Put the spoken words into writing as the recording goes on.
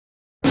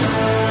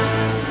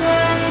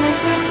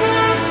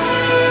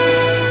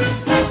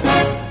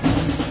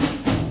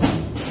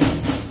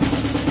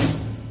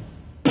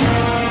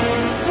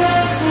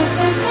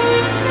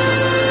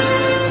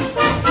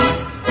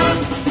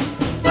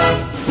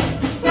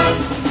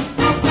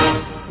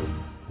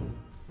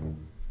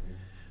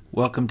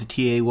Welcome to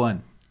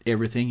TA1,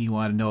 everything you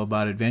want to know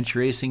about adventure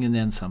racing and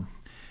then some.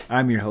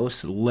 I'm your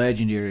host, the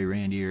legendary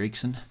Randy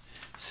Erickson,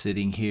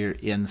 sitting here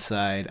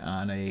inside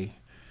on a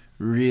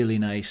really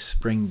nice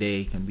spring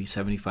day. It's going to be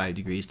 75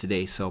 degrees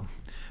today, so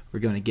we're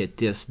going to get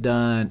this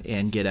done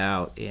and get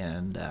out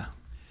and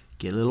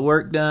get a little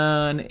work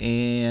done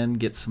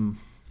and get some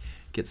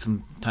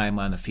time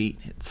on the feet.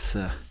 It's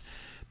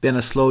been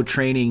a slow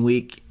training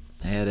week.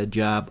 I had a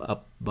job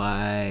up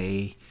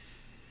in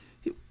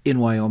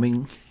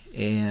Wyoming,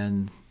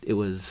 and it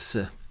was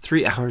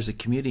 3 hours of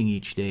commuting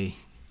each day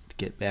to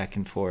get back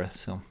and forth.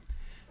 So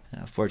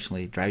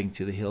fortunately driving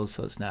through the hills,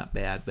 so it's not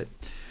bad. But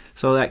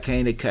so that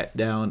kind of cut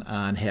down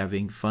on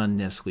having fun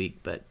this week,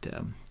 but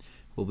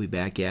we'll be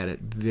back at it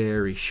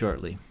very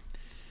shortly.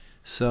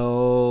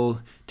 So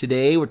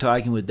today we're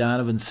talking with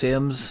Donovan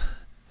Sims,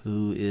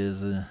 who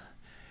is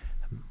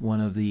one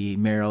of the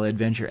Merrill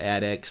Adventure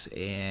addicts,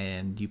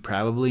 and you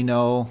probably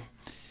know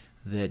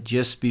that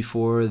just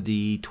before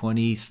the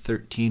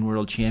 2013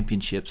 World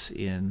Championships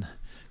in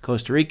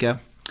Costa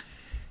Rica,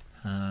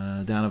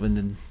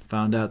 Donovan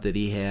found out that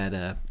he had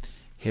a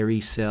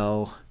hairy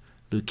cell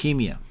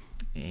leukemia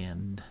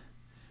and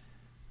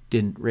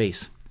didn't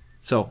race.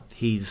 So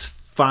he's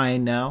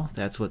fine now.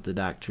 That's what the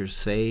doctors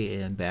say,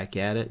 and back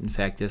at it. In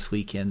fact, this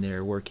weekend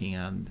they're working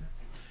on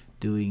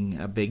doing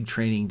a big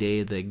training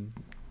day, the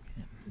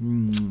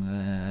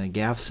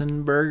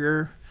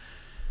Gafsenberger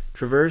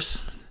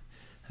Traverse.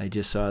 I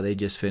just saw they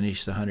just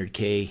finished the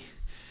 100K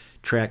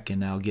trek and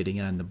now getting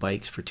on the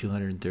bikes for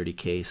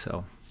 230K,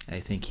 so I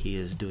think he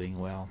is doing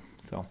well.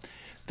 So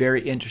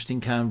very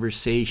interesting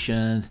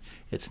conversation.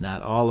 It's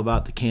not all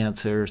about the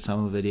cancer.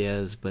 Some of it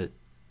is, but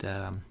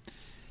and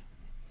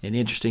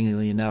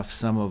interestingly enough,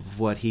 some of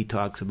what he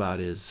talks about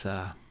is,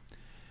 I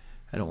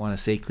don't want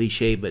to say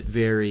cliche, but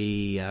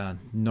very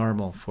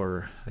normal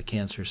for a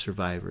cancer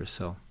survivor.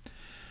 So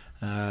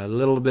a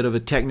little bit of a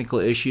technical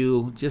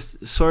issue.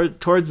 Just sort of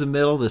towards the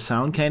middle, the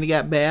sound kind of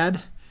got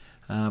bad,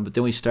 but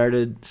then we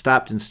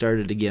stopped and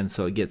started again,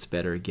 so it gets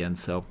better again.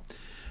 So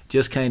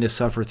just kind of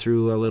suffer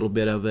through a little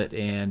bit of it,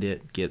 and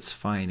it gets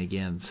fine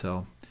again.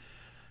 So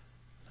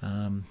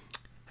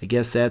I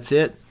guess that's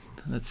it.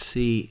 Let's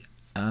see.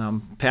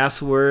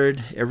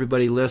 Password,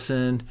 everybody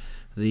listen.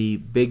 The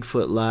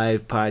Bigfoot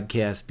Live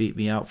podcast beat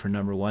me out for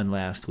number one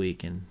last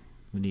week, and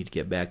we need to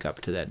get back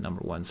up to that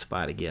number one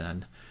spot again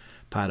on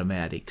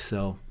Podomatic.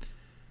 So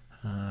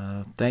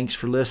thanks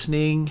for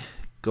listening.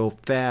 Go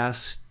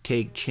fast,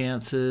 take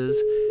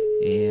chances,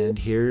 and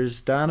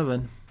here's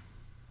Donovan.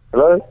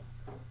 Hello?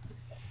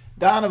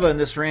 Donovan,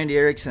 this is Randy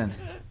Erickson.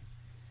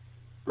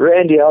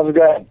 Randy, how's it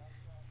going?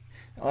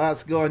 Oh,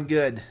 it's going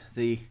good.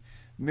 The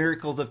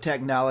miracles of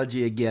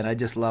technology again. I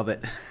just love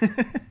it.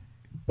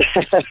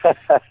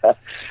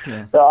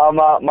 Yeah.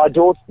 My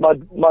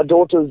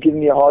daughter's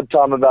giving me a hard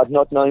time about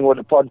not knowing what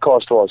a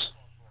podcast was.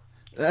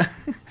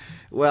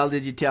 Well,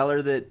 did you tell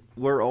her that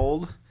we're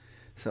old?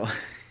 So,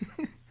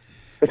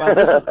 well,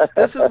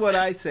 this is what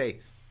I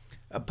say.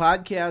 A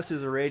podcast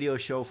is a radio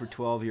show for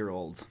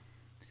 12-year-olds.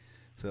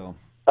 So,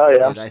 oh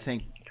yeah, I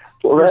think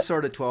we're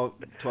sort of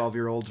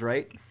 12-year-olds,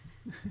 right?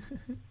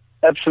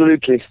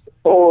 Absolutely,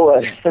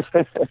 always.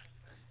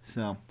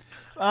 So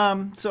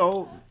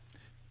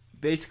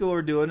basically what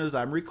we're doing is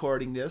I'm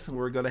recording this, and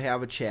we're going to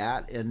have a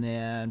chat, and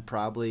then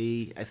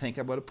probably I think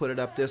I'm going to put it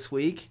up this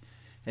week.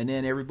 And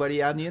then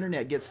everybody on the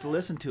internet gets to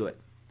listen to it.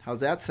 How's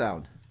that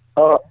sound?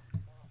 Oh,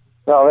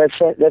 no,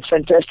 that's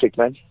fantastic,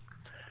 man.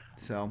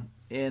 So,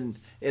 and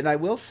I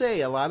will say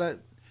a lot of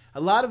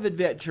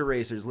adventure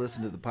racers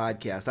listen to the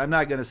podcast. I'm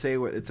not going to say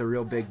it's a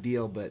real big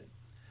deal, but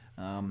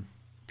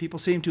people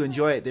seem to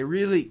enjoy it. They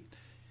really,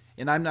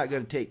 and I'm not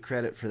going to take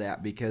credit for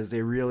that because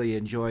they really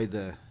enjoy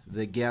the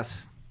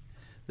guests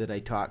that I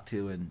talk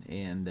to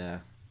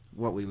and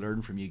what we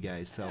learn from you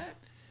guys. So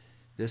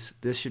this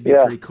should be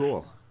pretty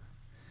cool.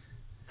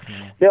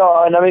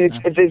 Yeah, and I mean,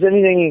 if there's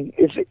anything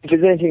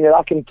that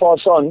I can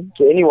pass on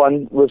to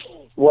anyone with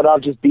what I've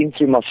just been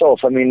through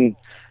myself, I mean,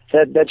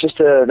 that's just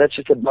a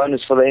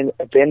bonus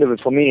at the end of it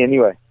for me,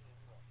 anyway.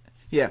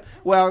 Yeah,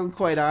 well,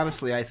 quite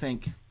honestly, I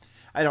think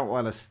I don't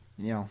want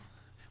to,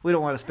 we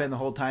don't want to spend the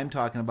whole time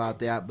talking about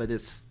that, but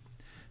it's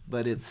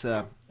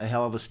a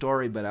hell of a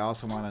story. But I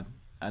also want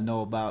to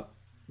know about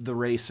the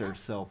racer,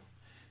 so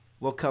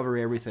we'll cover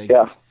everything.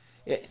 Yeah,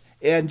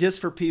 and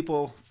just for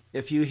people.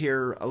 If you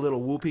hear a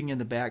little whooping in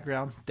the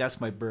background, that's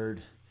my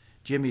bird.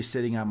 Jimmy's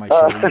sitting on my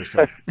shoulder.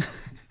 So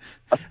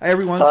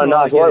every once in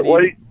a while,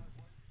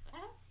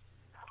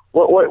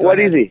 what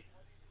is he?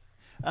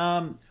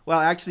 Well,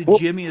 actually,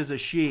 Jimmy is a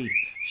she.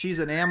 She's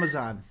an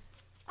Amazon.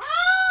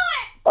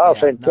 Oh,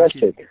 yeah,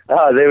 fantastic!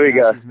 There we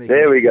go.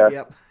 There we go.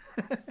 Yep.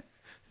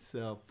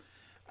 So,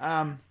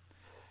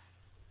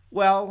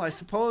 well, I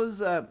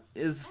suppose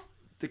is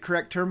the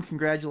correct term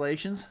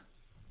congratulations.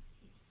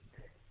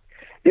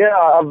 Yeah,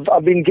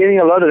 I've been getting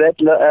a lot of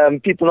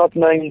that. People not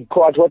knowing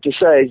quite what to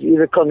say.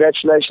 Either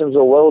congratulations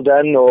or well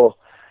done, or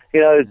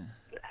I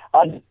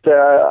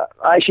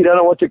actually don't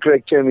know what the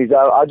correct term is.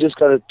 I just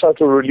got a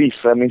total relief.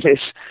 I mean,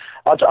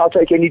 I'll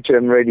take any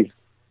term, really.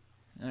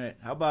 All right.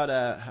 How about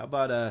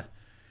a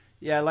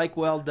yeah, like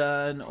well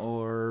done,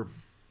 or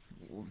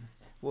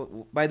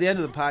by the end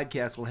of the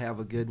podcast we'll have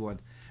a good one.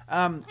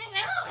 Yeah,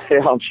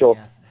 I'm sure.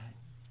 Yeah.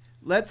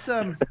 Let's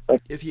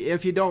if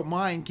you don't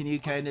mind, can you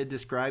kind of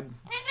describe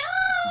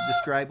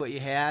what you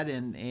had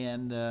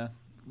and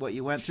what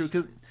you went through?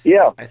 Because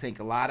Yeah. I think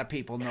a lot of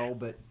people know,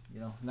 but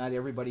not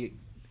everybody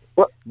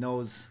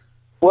knows.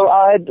 Well,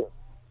 I had,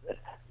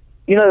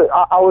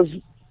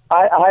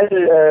 I had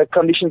a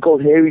condition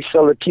called hairy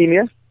cell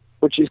leukemia,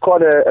 which is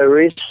quite a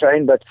rare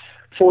strain, but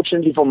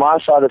fortunately for my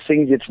side of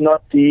things, it's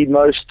not the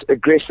most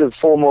aggressive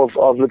form of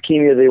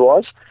leukemia there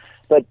was.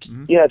 But,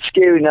 it's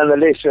scary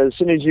nonetheless. So as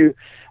soon as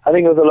I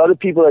think there's a lot of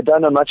people that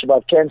don't know much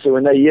about cancer.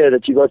 When they hear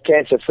that you got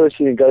cancer, first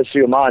thing that goes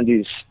through your mind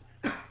is,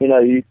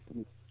 you're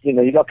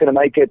not going to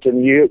make it,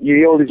 and you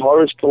hear all these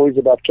horror stories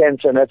about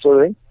cancer and that sort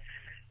of thing.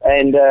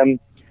 And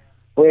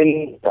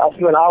when I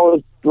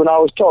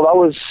was told,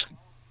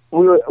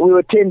 we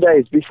were 10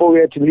 days before we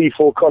had to leave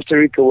for Costa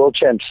Rica World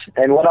Champs.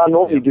 And what I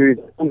normally do is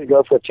I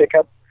go for a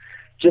checkup.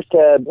 Just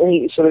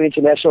any sort of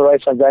international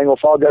race I'm going off,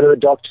 I'll go to the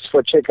doctors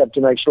for a checkup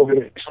to make sure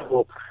we're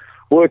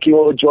working,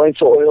 all the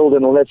joints are oiled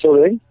and all that sort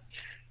of thing.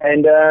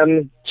 And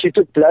she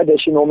took blood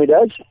as she normally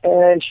does,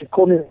 and she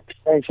called me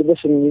and said,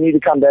 "Listen, you need to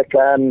come back."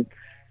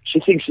 She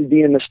thinks there's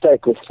been a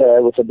mistake with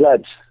the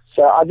blood.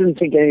 So I didn't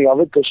think anything of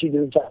it because she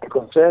didn't sound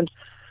concerned.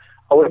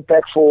 I went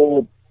back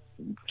for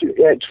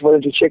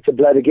them to check the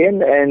blood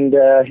again, and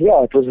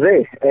it was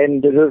there.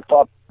 And it was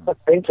by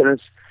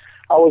coincidence,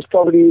 I was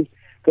probably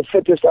the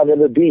fittest I've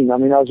ever been. I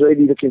mean, I was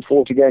really looking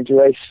forward to going to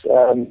race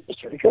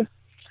Costa Rica,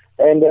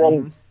 and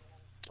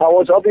I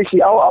was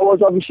obviously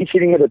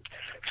feeling a bit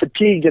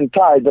fatigued and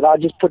tired, but I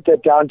just put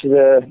that down to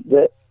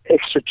the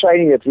extra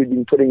training that we'd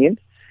been putting in,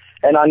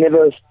 and I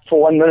never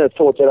for 1 minute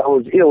thought that I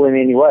was ill in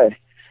any way.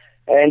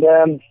 And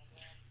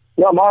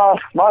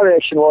my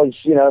reaction was,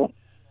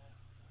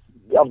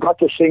 I've got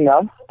this thing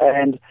now,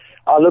 and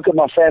I look at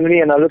my family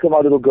and I look at my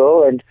little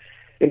girl, and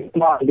in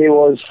my mind there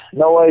was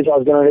no ways I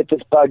was going to let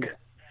this bug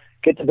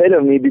get the better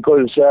of me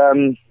because I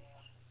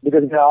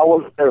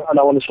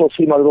want to still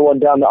see my little one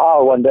down the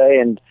aisle one day,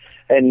 and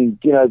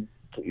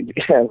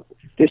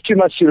there's too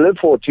much to live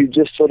for to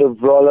just sort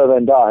of roll over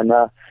and die. And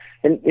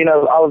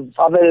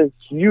I've had a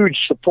huge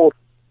support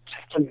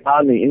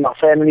behind me in my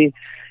family,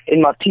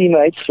 in my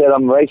teammates that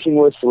I'm racing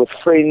with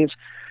friends,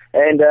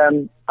 and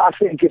I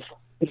think if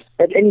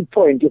at any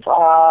point if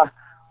I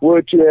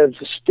were to have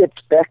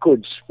stepped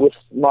backwards with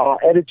my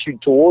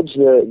attitude towards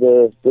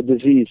the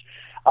disease,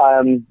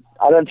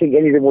 I don't think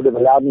any of them would have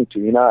allowed me to.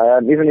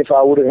 Even if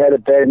I would have had a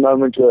bad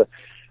moment or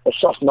a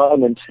soft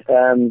moment,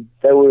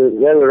 they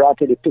were right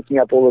there picking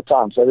up all the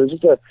time. So it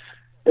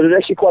was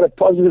actually quite a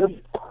positive,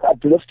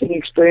 uplifting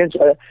experience.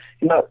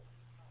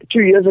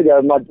 2 years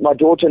ago, my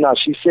daughter now,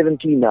 she's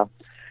 17 now.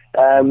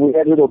 We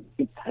had a little,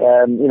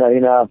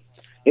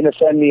 in a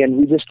family, and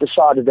we just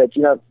decided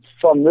that,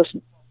 from this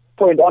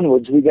point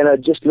onwards, we're going to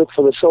just look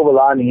for the silver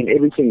lining in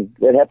everything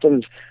that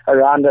happens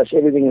around us,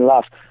 everything in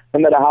life, no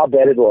matter how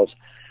bad it was.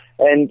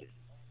 And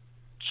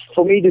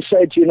for me to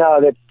say to you now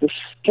that this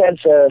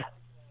cancer,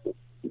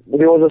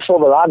 there was a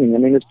silver lining. I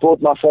mean, it's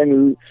brought my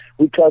family,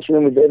 we're closer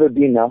than we've ever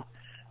been now.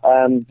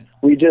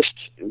 We just,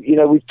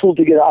 we pulled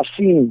together. I've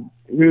seen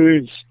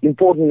who's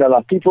important in our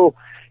life. People,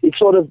 it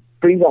sort of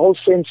brings a whole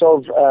sense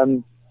of,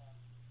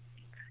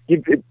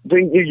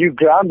 you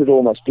grounded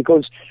almost,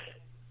 because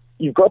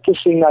you've got this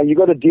thing now, you've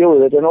got to deal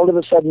with it, and all of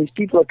a sudden these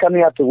people are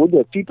coming out the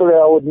woodwork, people that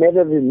I would never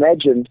have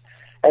imagined,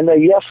 and they're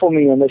here for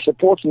me, and they're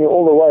supporting me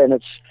all the way, and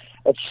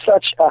it's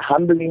such a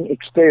humbling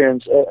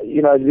experience.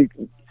 You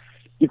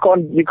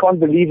can't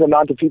believe the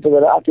amount of people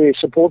that are out there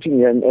supporting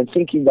you and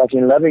thinking about you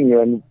and loving you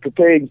and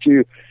preparing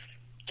to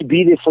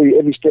be there for you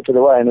every step of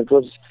the way. And it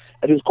was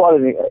quite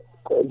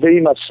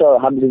very much so a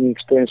humbling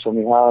experience for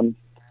me.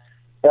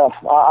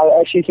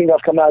 I actually think I'm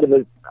coming out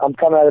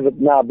of it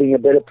now being a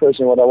better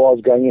person than what I was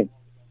going in.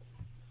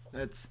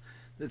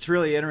 That's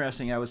really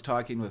interesting. I was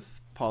talking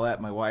with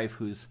Paulette, my wife,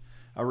 who's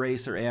a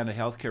racer and a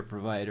healthcare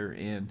provider,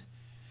 and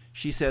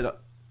she said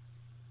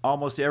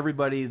almost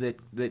everybody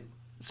that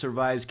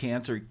survives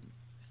cancer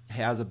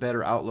has a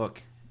better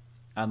outlook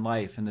on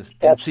life and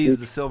sees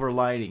the silver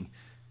lining.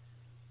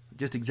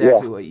 Just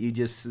exactly what you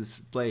just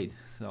displayed.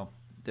 So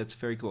that's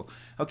very cool.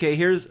 Okay,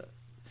 here's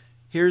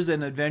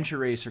an adventure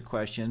racer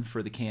question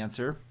for the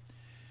cancer.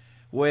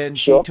 When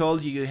she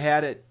told you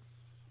had it,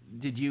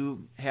 did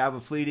you have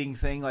a fleeting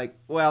thing like,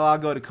 well, I'll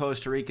go to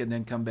Costa Rica and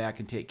then come back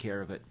and take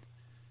care of it?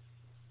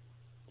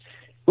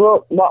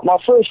 Well, my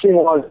first thing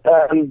was,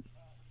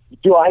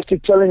 do I have to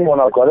tell anyone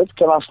I've got it?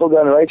 Can I still go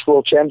and race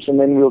World Champs and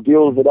then we'll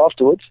deal with it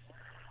afterwards?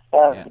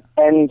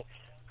 And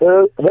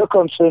her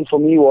concern for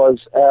me was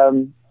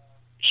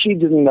she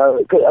didn't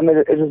know. I mean,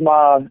 it was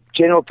my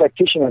general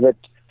practitioner that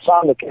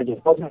found the cancer.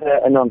 It wasn't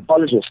an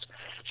oncologist.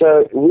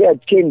 So we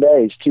had 10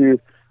 days to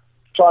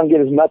try and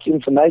get as much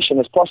information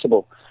as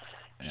possible.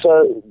 Yeah.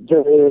 So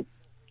the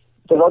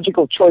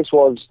logical choice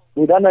was,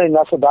 we don't know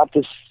enough about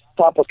this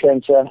type of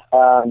cancer.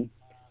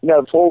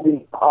 before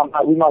we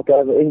might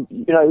go, and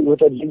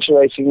with adventure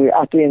racing, we're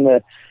out there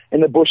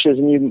in the bushes,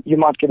 and you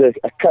might get a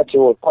cut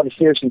or quite a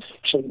serious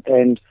infection,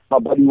 and my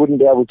body wouldn't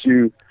be able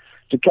to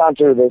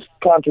counter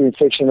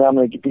infection, and I'm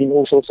going to be in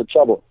all sorts of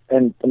trouble.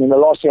 And I mean, the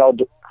last thing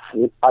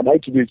I'd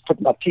hate to do is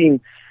put my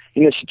team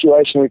in a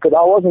situation because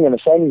I wasn't going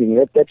to say anything.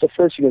 That's the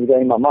first thing that was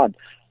going in my mind.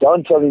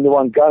 Don't tell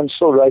anyone, go and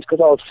still race, because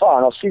I was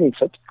fine, I was feeling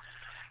fit.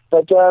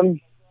 But, I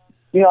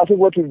think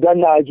what we've done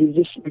now is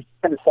we've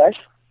kind of safe.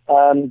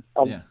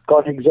 I've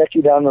got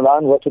exactly down the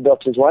line what the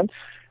doctors want.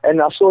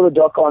 And I saw the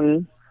doc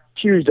on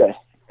Tuesday.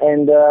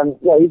 And,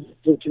 he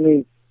said to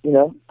me,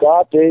 go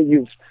out there,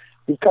 you've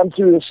come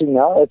through this thing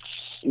now.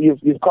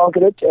 You've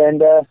conquered it, and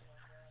go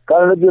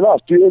and live your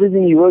life. Do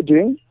everything you were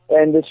doing,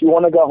 and if you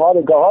want to go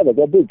harder, go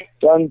big.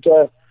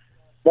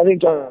 Nothing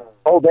to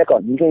hold back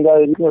on. You can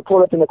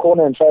crawl up in the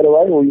corner and fade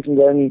away, or you can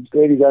go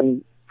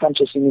and punch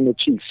us in the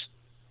cheeks.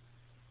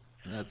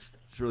 That's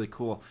really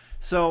cool.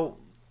 So,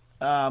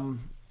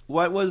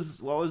 what was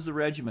the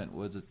regimen?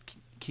 Was it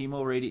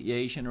chemo,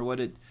 radiation, or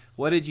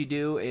what did you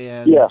do?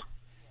 And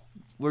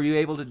were you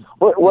able to?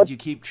 Did you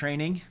keep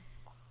training?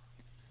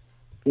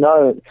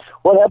 No.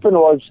 What happened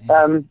was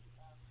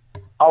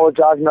I was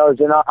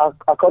diagnosed, and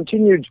I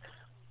continued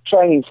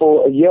training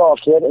for a year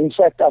after that. In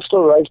fact, I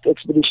still raced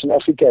Expedition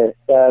Africa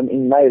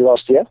in May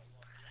last year.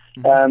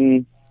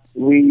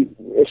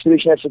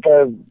 Expedition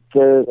Africa,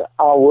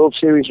 our World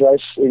Series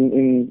race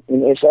in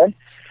SA,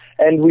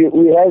 and we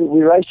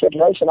raced that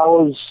race, and I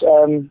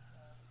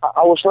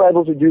was still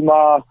able to do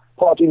my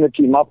part in the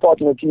team. My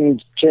part in the team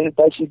is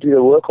basically the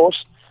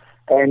workhorse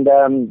and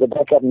the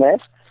backup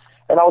nav.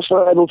 And I was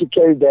still able to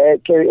carry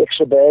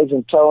extra bags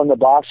and tow on the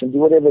bikes and do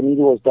whatever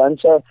needed was done.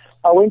 So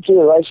I went to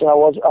the race and I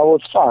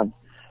was fine.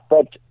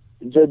 But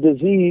the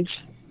disease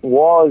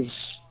was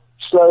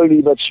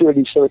slowly but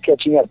surely sort of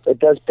catching up. It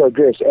does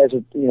progress as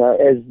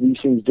these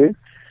things do.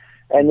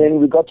 And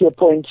then we got to a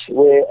point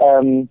where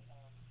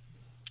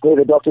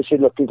the doctor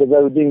said, look, because they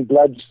were doing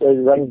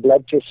running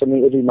blood tests on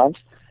me every month,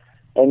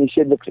 and he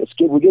said, look,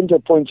 we're getting to a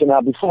point now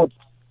before it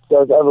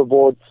goes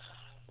overboard.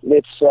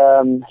 Let's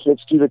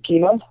do the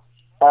chemo.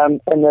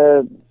 And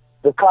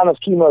the kind of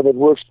chemo that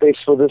works best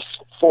for this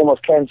form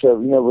of cancer,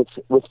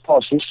 with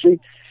past history,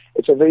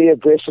 it's a very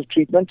aggressive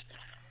treatment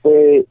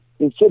where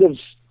instead of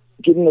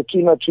giving the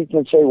chemo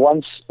treatment, say,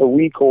 once a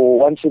week or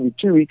once every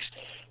 2 weeks,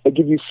 they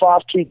give you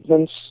 5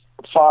 treatments,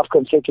 5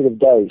 consecutive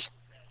days.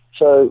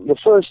 So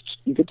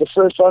you get the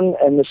first one,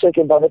 and the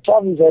second, by the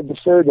time you've had the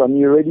third one,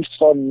 you're already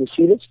starting to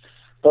feel it.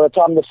 By the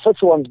time the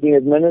fifth one's being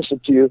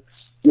administered to you,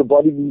 your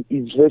body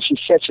is virtually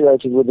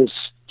saturated with this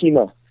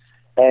chemo.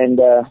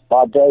 And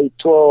by day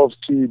 12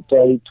 to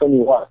day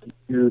 21,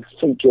 you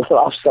think your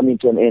life's coming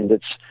to an end.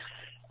 It's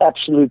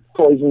absolute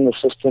poison in the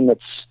system.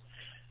 It's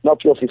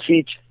knocked you off your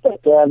feet.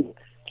 But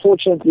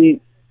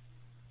fortunately,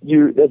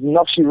 it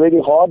knocks you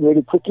really hard,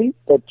 really quickly.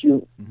 But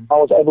I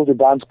was able to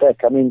bounce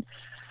back. I mean,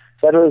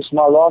 that was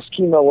my last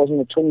chemo was on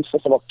the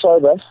 25th of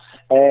October,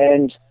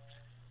 and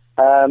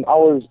I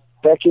was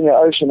back in the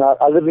ocean.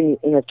 I live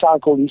in a town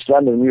called East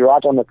London. We're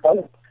right on the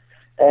coast.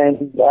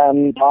 And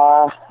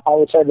I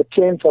would say the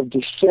 10th of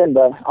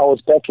December, I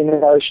was back in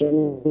the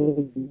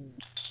ocean,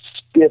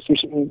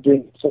 spearfishing,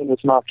 doing something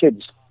with my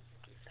kids.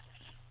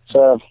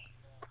 So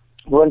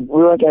we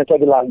weren't going to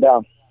take it lying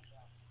down.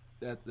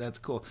 That's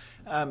cool.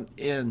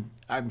 And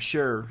I'm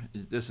sure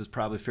this is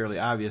probably fairly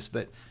obvious,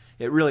 but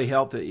it really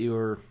helped that you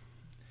were,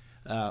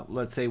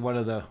 let's say, one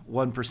of the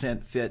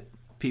 1% fit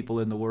people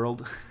in the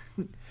world.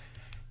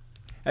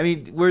 I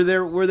mean, were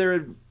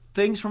there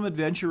things from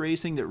adventure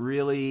racing that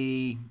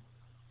really,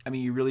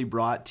 you really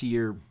brought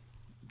to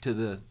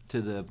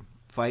the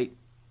fight?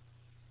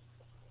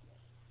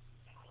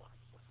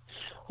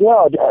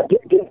 Yeah,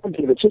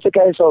 definitely. It's just a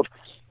case of,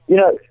 I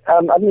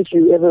don't know if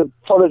you ever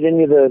followed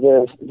any of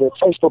the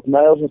Facebook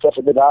mails and stuff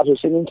that the guys were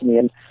sending to me,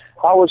 and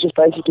I was just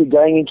basically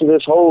going into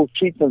this whole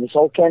treatment, this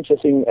whole cancer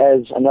thing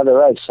as another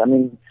race. I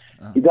mean,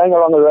 you're going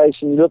along a race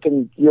and you look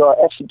and you are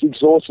absolutely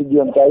exhausted.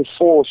 You're on day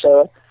 4 or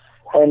so,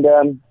 and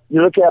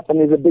you look up and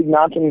there's a big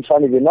mountain in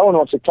front of you. No one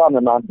wants to climb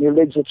the mountain. Your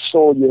legs are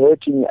sore, you're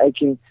hurting, you're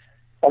aching.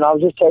 And I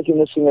was just taking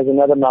this thing as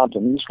another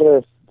mountain. You just got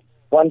to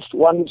one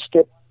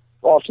step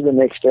after the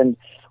next. And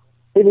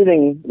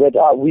everything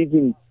that we've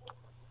been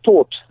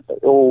taught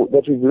or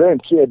that we've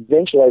learned through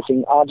adventure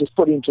racing, I just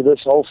put into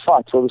this whole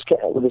fight with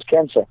this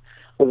cancer,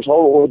 with this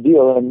whole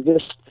ordeal, and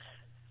just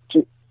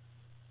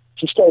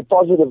to stay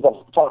positive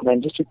all the time,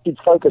 and just to keep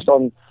focused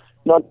on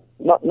not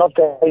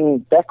going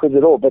backwards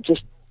at all, but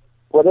just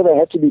whatever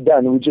had to be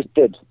done, we just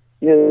did.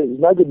 There's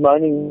no good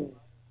moaning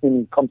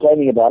and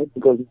complaining about it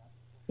because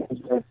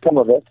come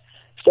of it.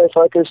 Stay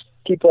focused,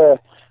 keep a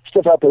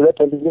stiff upper lip,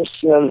 and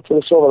just look for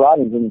the silver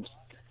linings. And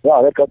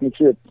that got me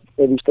through it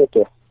every step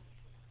there.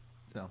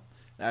 So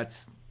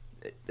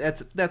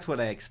that's what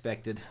I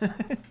expected.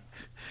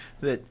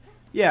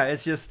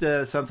 It's just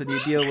something you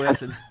deal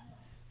with. And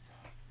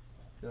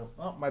so,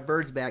 my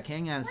bird's back.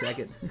 Hang on a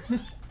second.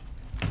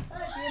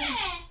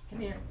 Hi, Come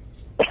here.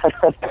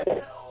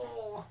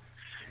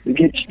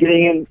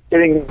 Getting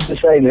the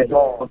same.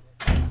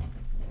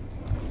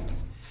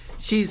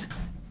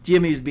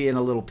 Jimmy's being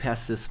a little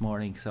pest this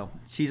morning, so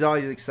she's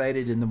always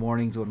excited in the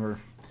mornings when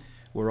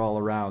we're all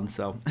around.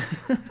 So,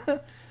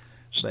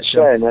 but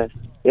sure, man.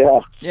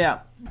 Yeah. Yeah.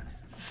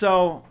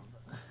 So,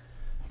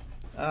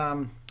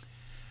 then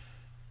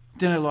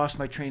I lost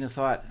my train of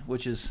thought,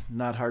 which is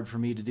not hard for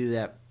me to do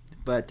that.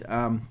 But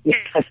no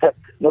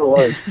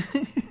worries.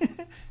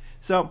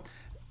 So,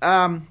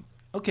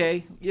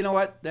 okay, you know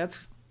what?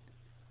 That's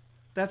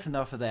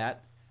enough of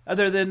that.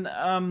 Other than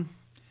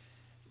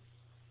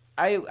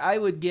I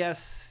would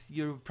guess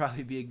you'd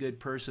probably be a good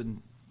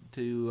person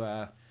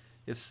to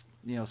if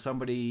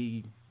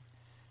somebody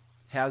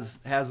has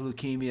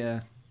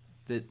leukemia,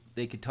 that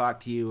they could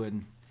talk to you,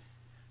 and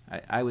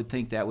I would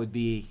think that would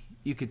be,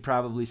 you could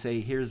probably say,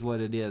 here's what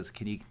it is.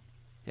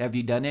 Have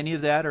you done any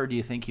of that, or do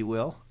you think you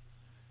will?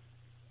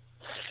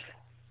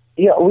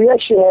 Yeah, we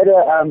actually had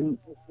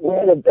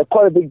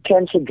quite a big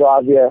cancer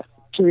drive here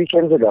 2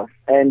 weekends ago,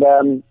 and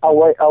I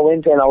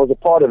went and I was a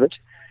part of it,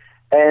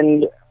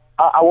 and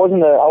I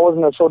wasn't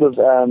a sort of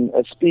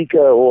a speaker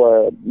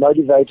or a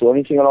motivator or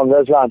anything along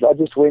those lines. I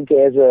just went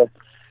there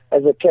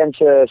as a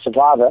cancer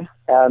survivor,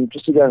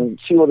 just to go and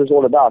see what it's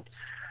all about.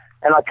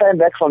 And I came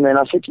back from there and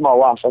I said to my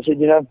wife, I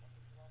said,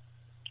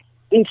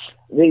 if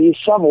there is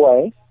some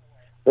way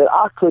that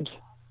I could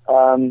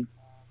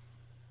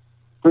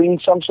bring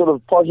some sort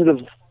of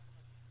positive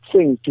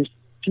thing to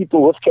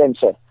people with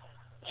cancer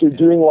through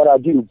doing what I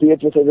do, be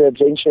it with either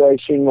adventure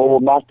racing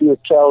or might be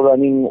with trail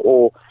running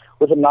or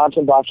with a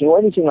mountain biking or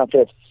anything like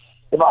that,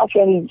 if I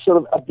can sort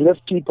of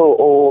uplift people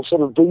or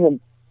sort of bring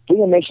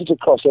a message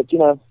across that,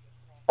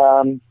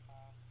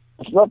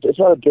 it's not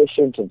a death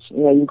sentence.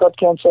 You've got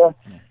cancer.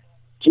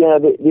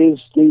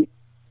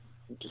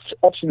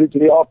 Absolutely,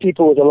 there are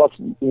people with a lot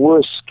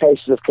worse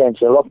cases of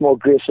cancer, a lot more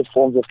aggressive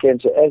forms of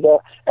cancer. As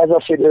I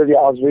said earlier,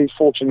 I was very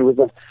fortunate with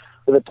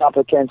the type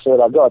of cancer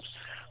that I got,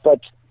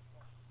 but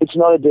it's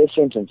not a death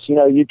sentence.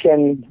 You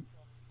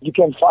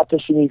can fight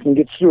this thing, you can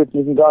get through it, and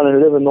you can go on and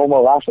live a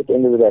normal life at the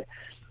end of the day.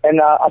 And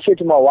I said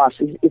to my wife,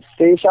 if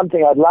there's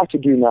something I'd like to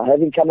do now,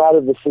 having come out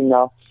of this thing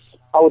now,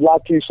 I would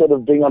like to sort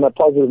of bring on a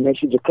positive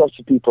message across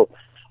to people.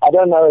 I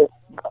don't know,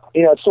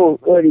 it's still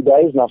early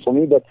days now for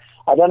me, but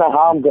I don't know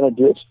how I'm going to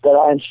do it, but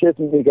I'm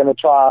certainly going to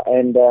try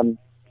and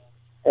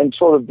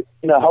sort of,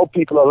 help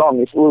people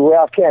along where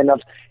I can.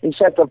 In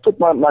fact, I've put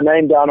my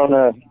name down on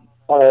a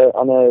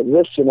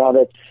list,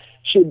 that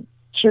should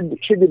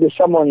there be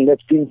someone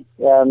that's been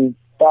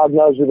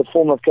diagnosed with a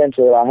form of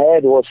cancer that I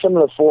had or a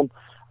similar form,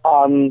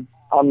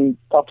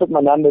 I'll put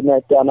my number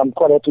down. I'm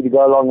quite happy to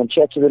go along and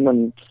chat to them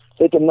and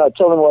let them know,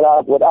 tell them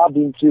what I've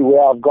been through,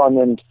 where I've gone,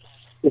 and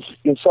if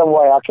in some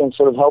way I can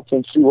sort of help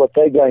them through what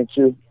they're going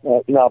through,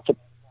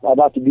 I'd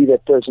like to be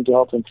that person to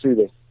help them through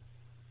this.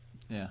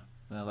 Yeah,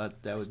 well,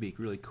 that would be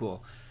really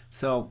cool.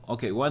 So,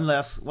 okay, one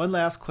last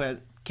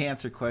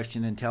cancer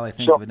question until I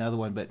think of another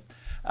one. But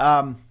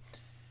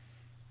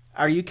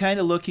are you kind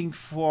of looking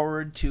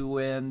forward to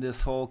when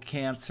this whole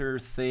cancer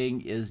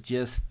thing is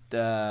just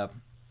a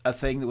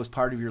thing that was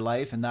part of your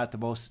life and not the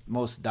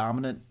most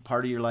dominant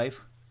part of your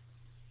life?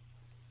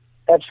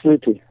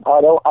 Absolutely. I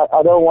don't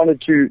want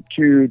it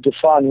to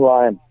define who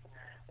I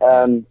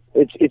am.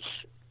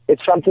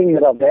 It's something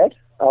that I've had.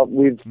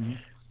 We've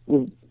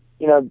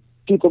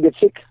people get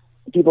sick,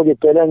 people get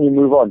better, and you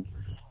move on.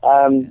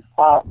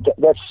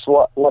 That's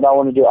what I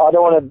want to do. I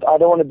don't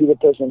want to be the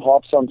person who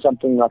harps on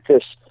something like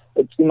this.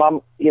 It's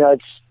not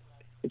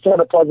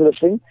a positive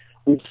thing.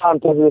 We've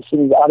found positive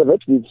things out of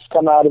it. We've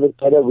come out of it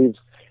better.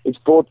 It's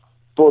brought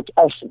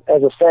us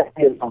as a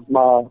family,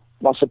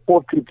 my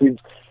support group.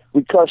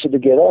 We're closer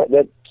together.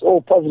 That's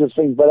all positive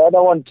things. But I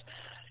don't want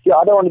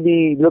to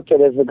be looked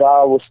at as the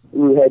guy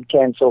who had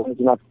cancer or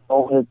anything like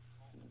that.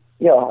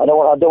 I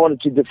don't want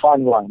it to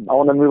define one. I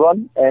want to move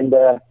on, and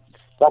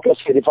like I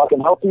said, if I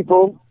can help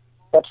people,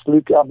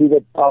 absolutely, I'll be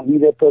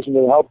that person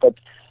to help. But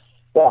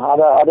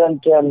I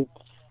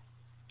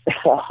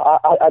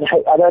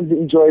don't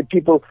enjoy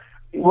people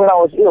when I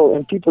was ill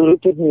and people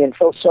looked at me and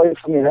felt sorry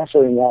for me. And that's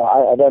something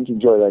I don't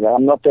enjoy that.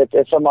 I'm not that.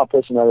 That's not my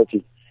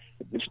personality.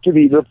 It's to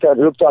be looked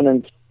on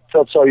and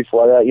felt sorry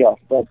for.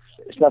 But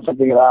it's not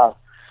something that I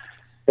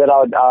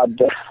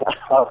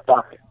would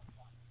like.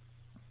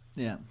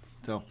 Yeah.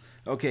 So.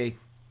 Okay.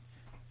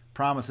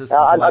 Promise this.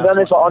 I don't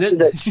know if I answered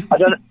that.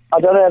 I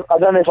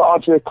don't know if I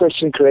answered the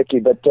question correctly,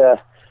 but I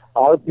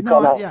hope you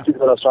kind of see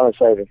what I was trying to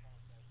say there.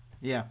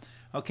 Yeah.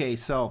 Okay.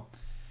 So,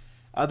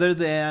 other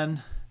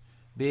than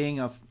being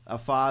a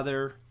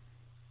father,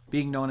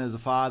 being known as a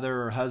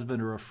father or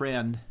husband or a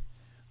friend,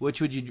 which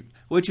would you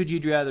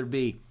rather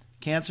be?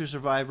 Cancer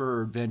survivor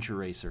or adventure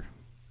racer?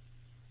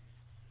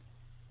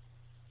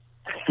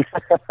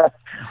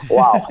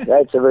 Wow,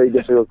 that's a very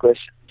difficult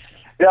question.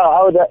 Yeah,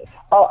 I'd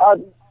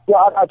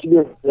like to be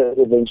an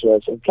adventure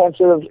racer.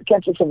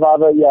 Cancer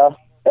survivor, yeah.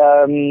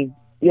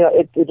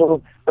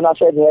 It'll, when I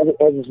say it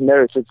has its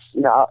merits, it's,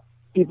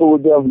 people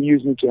would be able to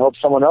use me to help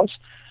someone else.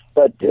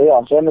 But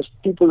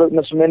people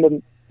must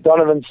remember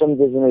Donovan Sims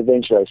is an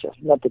adventure racer,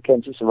 not the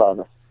cancer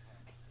survivor.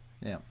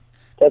 Yeah.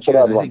 That's what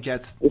I'd want. I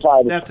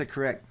think that's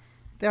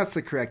That's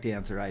the correct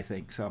answer, I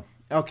think. So,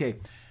 okay.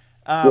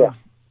 Yeah.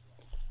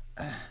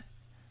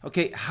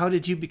 Okay, how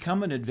did you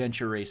become an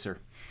adventure racer?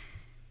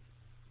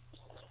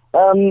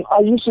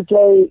 I used to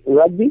play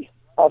rugby.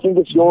 I think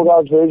it's your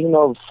guys' version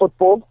of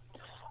football.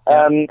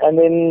 Yeah. And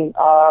then,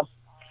 I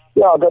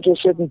got to a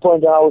certain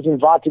point and I was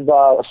invited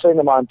by a friend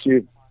of mine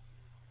to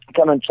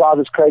come and try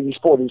this crazy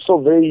sport. It's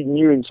still very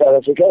new in South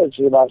Africa. It's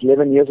about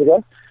 11 years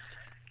ago.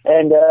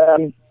 And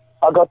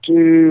I got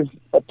to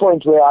a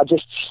point where I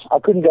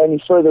couldn't go any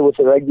further with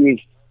the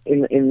rugby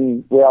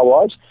in where I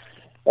was.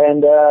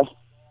 And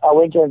I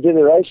went and did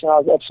a race and I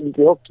was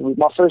absolutely hooked.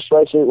 My first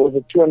race was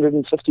a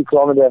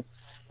 250-kilometer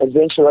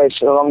adventure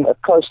race along a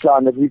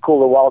coastline that we call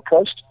the Wild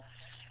Coast.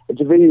 It's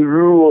a very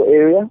rural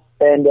area,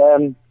 and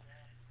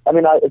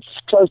it's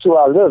close to where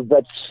I live,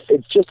 but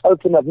it's just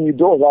opened up new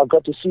doors. I've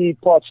got to see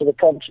parts of the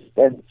country,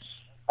 and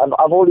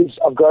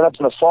I've grown up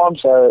on a farm,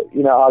 so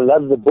I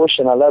love the bush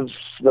and I love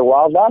the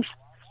wildlife.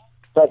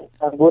 But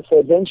with the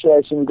adventure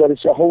racing, we got to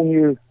see a whole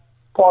new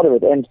part of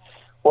it. And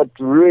what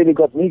really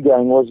got me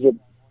going was the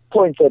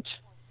point that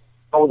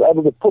I was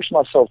able to push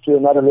myself to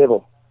another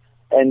level.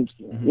 And,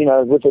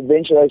 with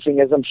adventure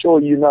racing, as I'm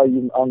sure you've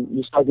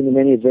spoken to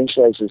many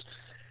adventure racers,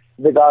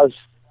 the guys,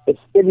 it's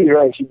every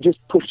race, you just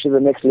push to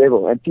the next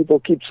level. And people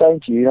keep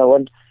saying to you,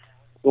 and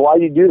why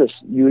do you do this?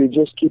 You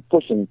just keep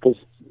pushing. Because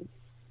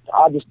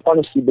I just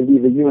honestly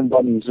believe the human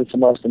body is just the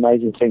most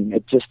amazing thing.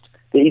 It just,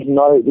 there's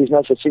no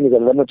such thing as a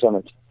limit on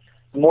it.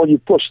 The more you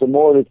push, the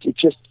more it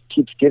just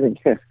keeps giving.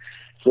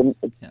 So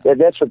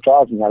that's what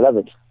drives me. I love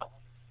it.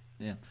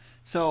 Yeah.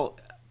 So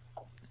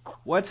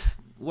what's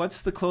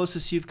the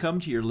closest you've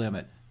come to your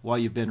limit while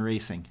you've been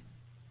racing?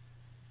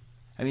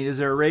 I mean, is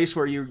there a race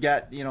where you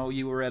got,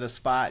 you were at a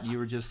spot and you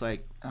were just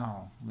like,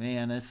 oh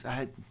man,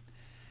 I'm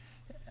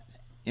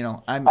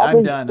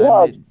done.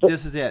 Yeah,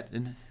 this is it.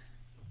 And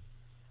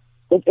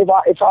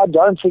if I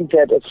don't think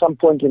that at some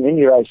point in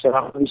any race, then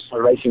I'm at least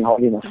racing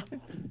hard enough,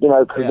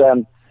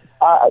 because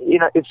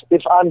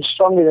if I'm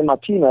stronger than my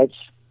teammates,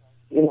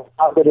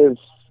 I've got to.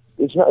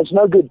 It's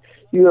no good.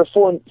 You're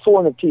four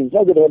in a team. It's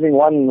no good having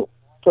one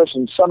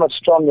person so much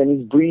stronger and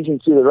he's breezing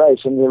through the race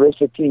and the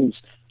rest of the team's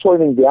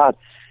toiling behind.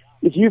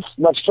 If you're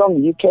much stronger,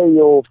 you carry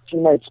your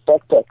teammate's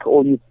backpack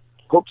or you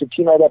hook the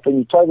teammate up and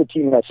you tow the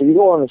teammate. So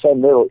you're all on the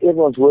same level.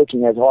 Everyone's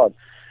working as hard.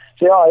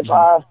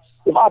 So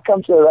if I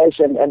come to a race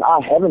and I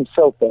haven't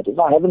felt that, if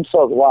I haven't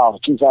felt, wow,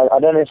 geez, I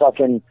don't know if I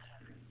can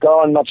go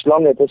on much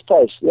longer at this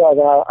pace, then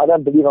I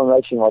don't believe I'm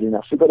racing hard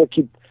enough. We've got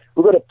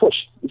to push.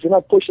 If you're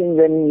not pushing,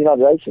 then you're not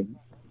racing.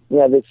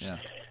 I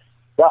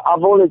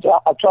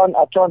try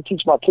and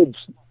teach my kids,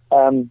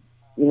 when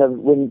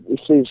if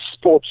there's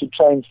sports you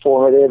train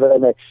for or whatever,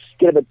 and they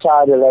get a bit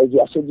tired or lazy,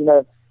 I said,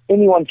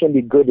 anyone can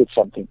be good at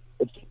something.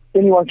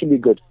 Anyone can be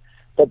good.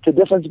 But the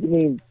difference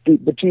between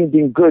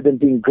being good and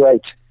being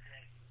great,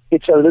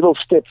 it's a little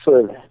step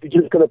further. You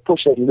just got to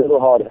push it a little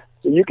harder.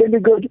 So you can be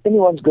good,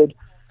 anyone's good,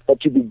 but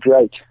to be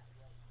great,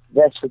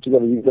 that's what you got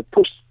to do. You got to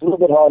push a little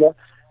bit harder,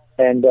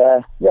 and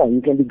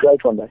you can be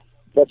great one day.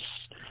 That's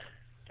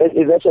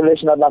a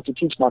lesson I'd like to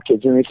teach my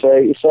kids. And if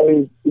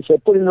they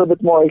put in a little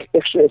bit more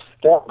extra, if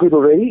they're good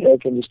already, they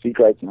can just be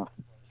great now.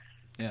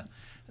 Yeah.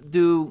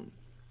 Do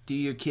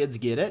your kids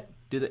get it?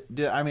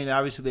 I mean,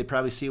 obviously they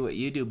probably see what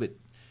you do, but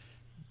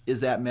is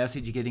that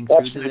message getting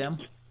through to them?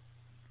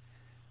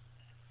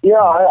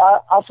 Yeah,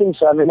 I think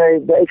so. I mean,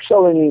 they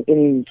excel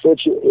in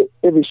virtually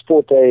every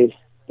sport they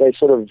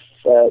sort of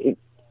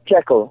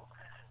tackle.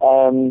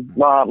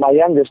 My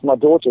youngest, my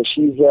daughter,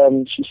 she's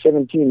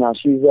 17 now.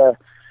 She's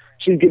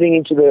getting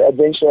into the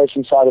adventure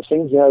racing side of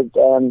things. I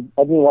didn't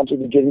want her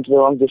to get into the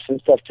long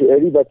distance stuff too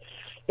early, but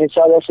in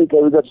South Africa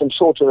we've got some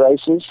shorter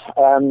races.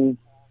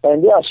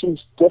 She's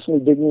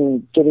definitely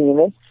getting in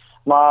there.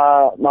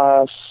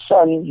 My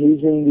son,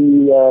 he's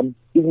in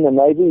the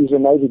Navy. He's a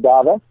Navy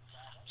diver.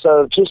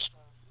 So just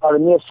by the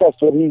mere fact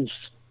that he's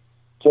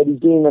been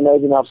in the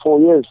Navy now 4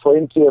 years, for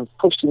him to have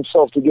pushed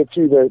himself to get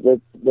through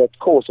that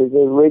course, it's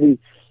a really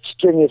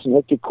strenuous and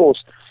hectic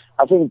course.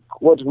 I think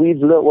what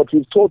we've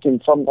taught him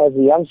from as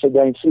a youngster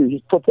going through,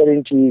 he's put that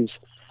into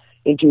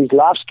his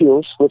life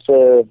skills with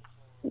the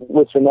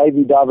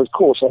Navy divers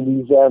course,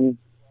 and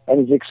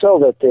he's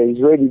excelled at there.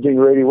 He's really doing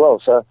really well.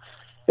 So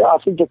I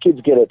think the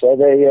kids get it.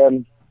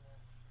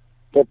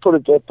 They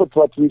put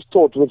what we've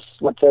taught with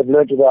what they've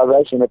learned with our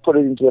racing, they put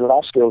it into their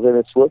life skills, and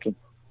it's working.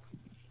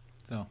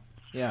 So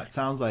it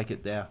sounds like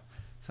it. Yeah,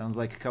 sounds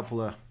like a couple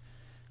of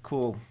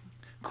cool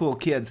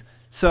kids.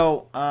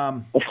 So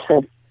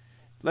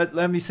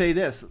let me say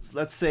this.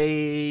 Let's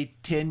say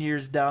 10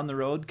 years down the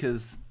road,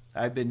 because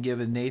I've been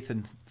giving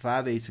Nathan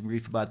Fave some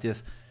grief about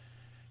this.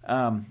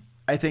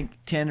 I think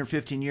 10 or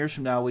 15 years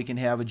from now, we can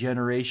have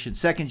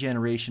second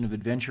generation of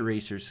adventure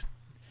racers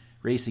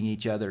racing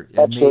each other.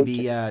 And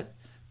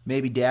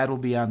maybe Dad will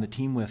be on the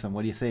team with them.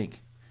 What do you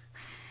think?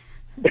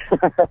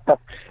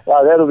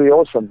 Wow, that'll be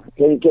awesome.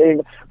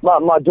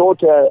 My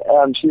daughter,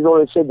 she's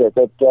always said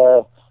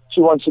that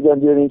she wants to go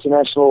and do an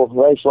international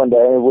race one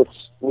day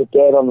with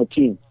Dad on the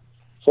team.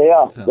 So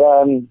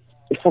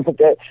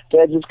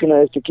Dad's just going to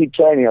have to keep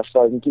training, I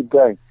suppose, and keep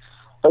going.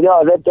 But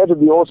yeah, that would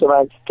be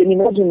awesome. Can you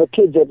imagine the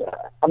kids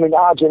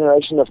our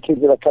generation of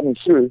kids that are coming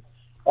through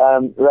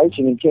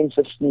racing in 10,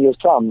 15 years'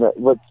 time?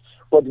 What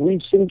we're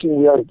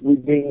thinking we're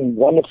doing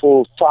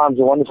wonderful times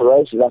and wonderful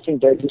races. I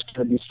think they're just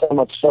going to be so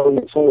much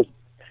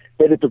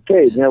better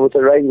prepared. With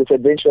with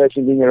adventure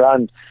racing being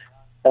around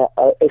an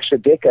extra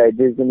decade,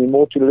 there's going to be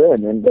more to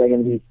learn, and they're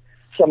going to be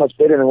so much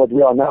better than what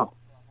we are now.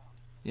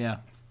 Yeah,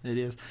 it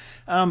is.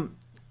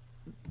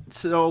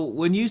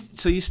 So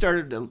you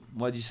started,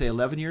 what did you say,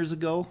 11 years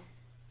ago?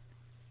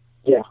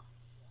 Yeah.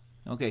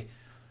 Okay.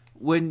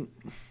 When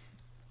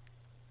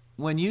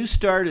you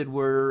started,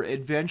 were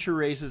adventure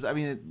races? I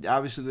mean,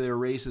 obviously there were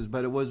races,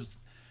 but was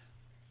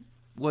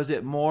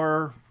it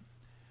more?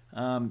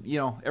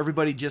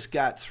 Everybody just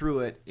got through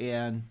it,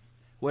 and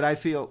what I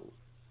feel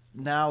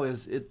now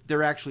is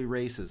they're actually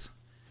races.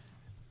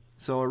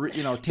 So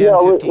 10,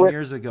 15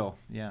 years ago.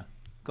 Yeah.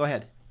 Go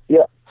ahead.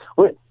 Yeah.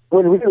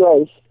 When we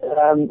raced,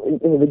 in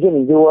the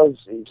beginning, there was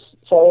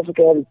South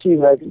Africa had a team,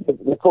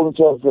 they called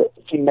themselves the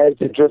Team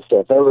America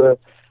Drifter. They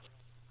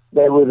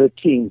were the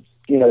team.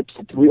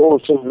 We all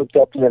sort of looked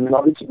up to them, and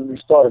obviously when we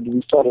started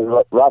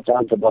right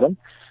down at the bottom.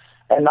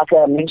 And like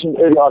I mentioned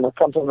earlier on, I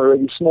come from a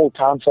really small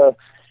town, so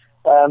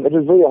it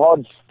was very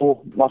hard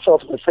for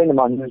myself and a friend of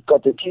mine who's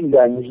got the team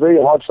going. It was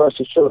very hard for us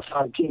to sort of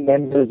find team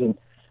members, and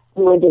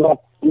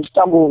we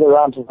stumbled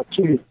around for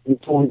 2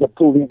 before we got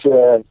pulled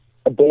into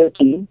a better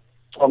team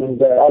from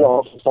the other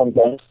half from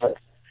Johannesburg.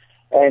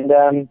 And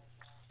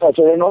so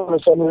then all of a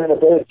sudden we're in a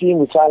better team.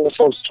 We found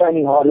ourselves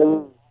training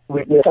harder.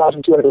 We're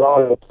 1,200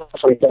 hours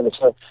for each other.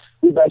 So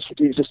we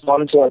basically just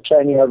monitor our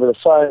training over the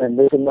phone and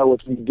let them know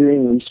what we're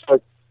doing. We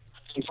spoke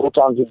 3-4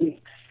 times a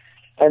week.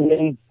 And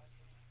then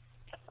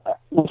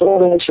with all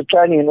the extra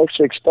training and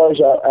extra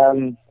exposure,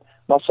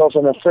 myself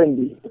and a friend,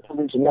 we put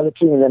into another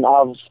team, and then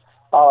I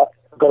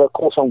got a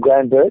call from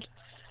Graham Bird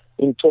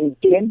in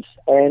 2010.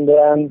 And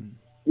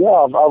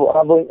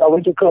I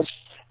went across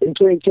in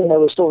 2010. They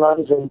were still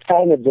known as the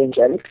Cane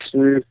Adventure Addicts.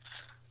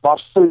 My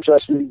first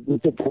race, we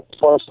picked up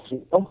fast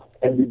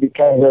and we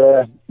became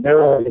the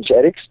Narrow Adventure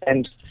Addicts.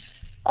 And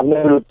I've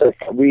never looked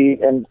back. As we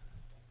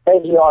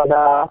are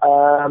now,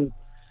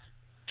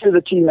 two of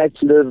the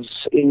teammates lives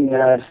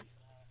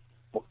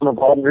on a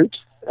garden route.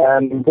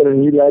 We've got a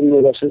new lady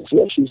with us this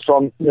year. She's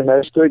from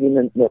Johannesburg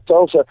in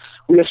Natal. So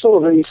we are still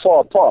very far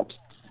apart.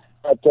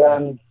 But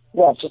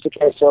it's just a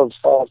case of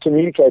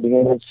communicating,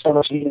 and it's so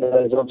much easier.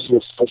 There's obviously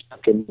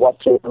Facebook and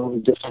WhatsApp and all the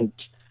different,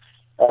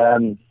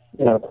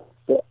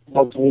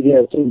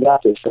 multimedia things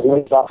out there. So it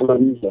makes life a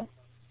lot easier.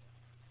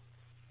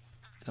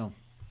 So,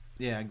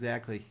 yeah,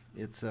 exactly.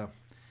 It's so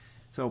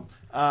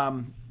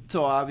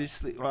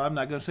obviously. Well, I'm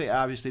not going to say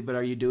obviously, but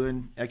are you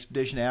doing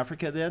Expedition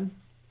Africa then?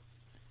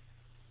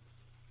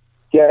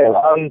 Yeah.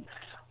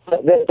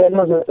 That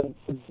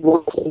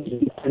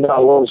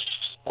was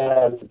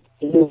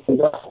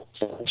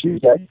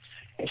Tuesday.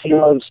 And he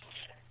was,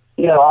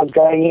 I was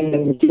going in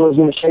and he was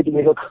going to say to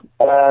me, look,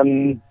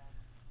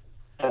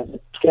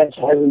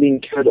 cancer hasn't been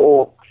cured,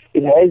 or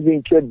it has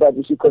been cured, but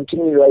if you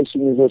continue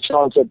racing, there's a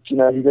chance that,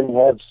 you're going to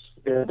have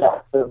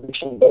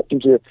back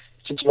into a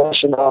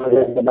situation now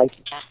that makes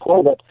it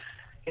cool. But,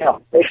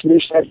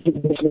 Expedition has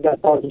been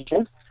that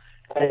positive.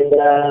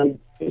 And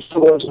it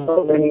still goes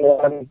well,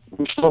 and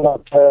we still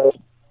got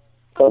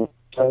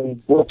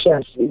more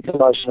chance to be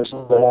promotion or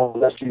something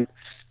unless you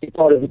be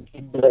part of the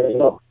team as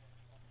well.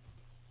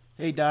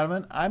 Hey,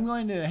 Donovan, I'm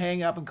going to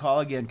hang up and call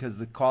again because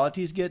the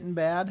quality's getting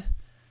bad.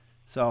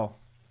 So.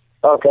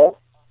 Okay.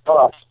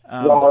 All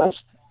right.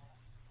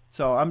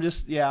 So I'll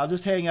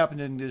just hang up and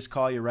then just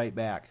call you right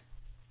back.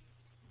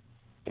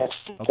 Yes.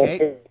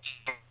 Okay.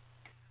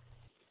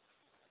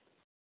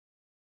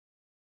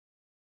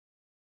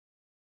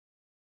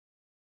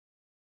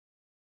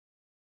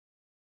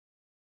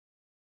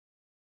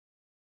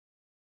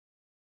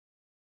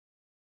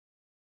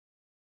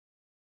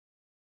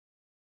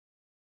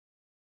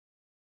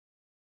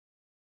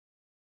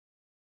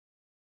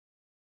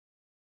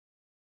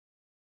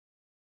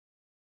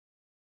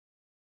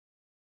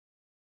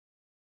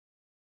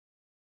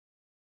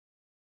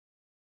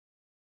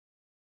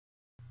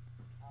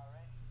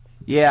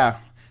 Yeah.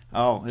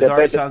 Oh, it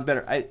already sounds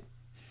better.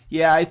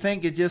 I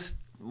think it just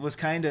was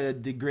kind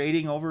of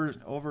degrading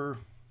over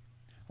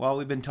while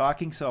we've been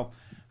talking. So,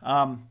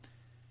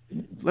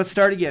 let's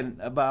start again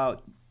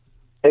about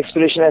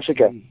Expedition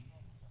Africa.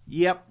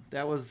 Yep,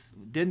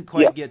 didn't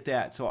quite get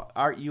that. So,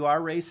 you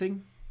are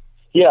racing?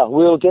 Yeah,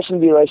 we'll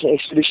definitely be racing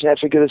Expedition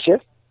Africa this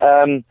year.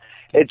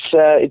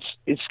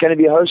 It's going to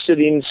be hosted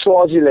in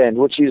Swaziland,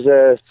 which is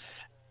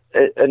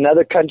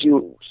another country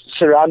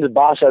surrounded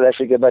by South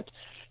Africa, but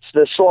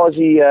the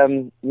Swazi,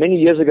 many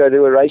years ago,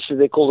 there were races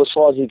they called the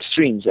Swazi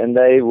Extremes, and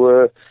they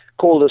were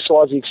called the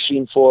Swazi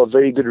Extreme for a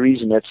very good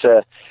reason. It's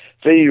a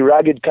very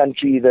rugged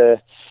country.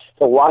 The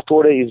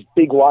whitewater is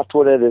big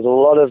whitewater. There's a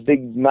lot of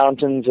big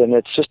mountains, and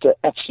it's just an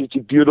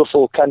absolutely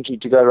beautiful country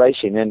to go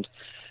racing. And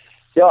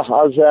I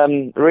was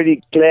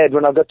really glad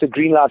when I got the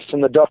green light from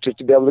the doctor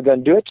to be able to go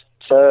and do it.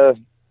 So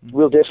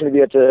we'll definitely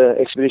be at the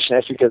Expedition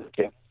Africa this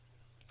year.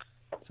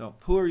 So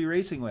who are you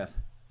racing with?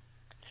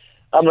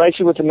 I'm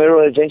racing with the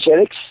Merrill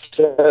Adventurics.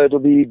 So it'll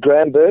be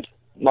Graham Bird,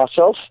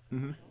 myself,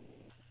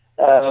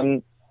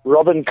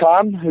 Robin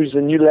Kahn, who's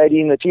the new lady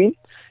in the team,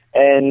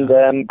 and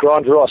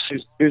Grant Ross,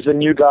 who's the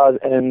new guy,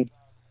 and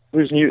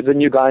the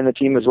new guy in the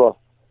team as well.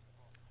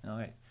 All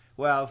right.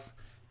 Well,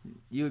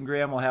 you and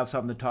Graham will have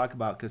something to talk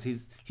about because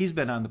he's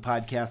been on the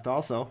podcast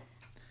also.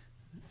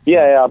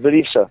 Yeah, I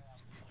believe so.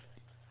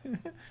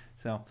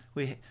 So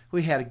we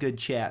had a good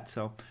chat.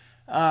 So,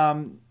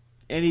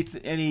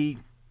 anything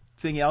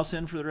else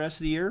in for the rest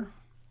of the year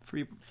for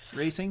you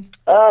racing?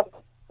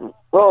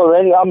 Well,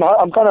 Randy, I'm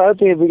kind of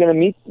hoping if we're going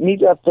to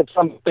meet up at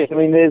some point. I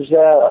mean,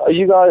 are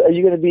you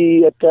going to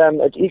be at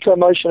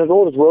EcoMotion at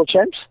all as World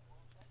Champs?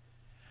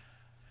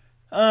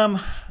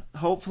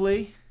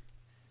 Hopefully.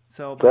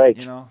 So, great.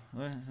 You know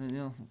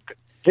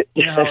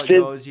how it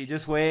goes. You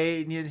just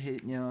wait, and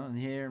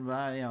here,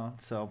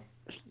 so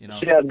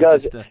Yeah, it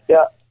goes.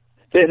 Yeah,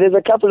 there's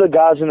a couple of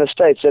guys in the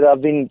States that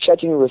I've been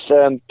chatting with,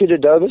 Peter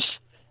Dovis,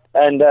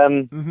 and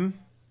and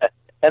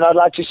I'd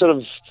like to sort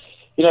of,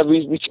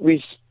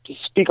 we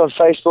speak on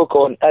Facebook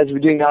or as we're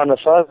doing now on the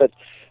phone, but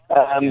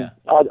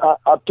I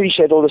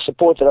appreciate all the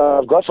support that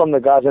I've got from the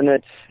guys, and I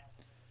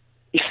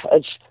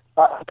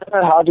don't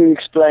know how to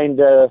explain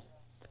the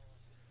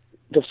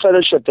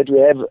fellowship that we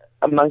have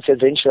amongst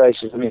adventure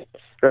racers. I mean,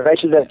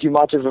 races that you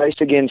might have raced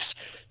against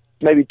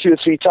maybe 2 or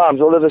 3 times,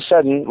 all of a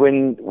sudden,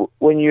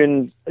 when you're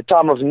in a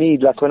time of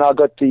need, like when I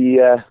got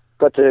the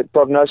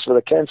prognosis for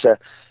the cancer,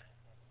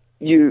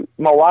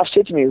 my wife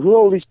said to me, "Who are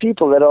all these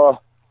people that are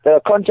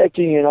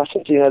contacting you?" And I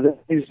said,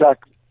 this is like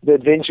the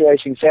adventure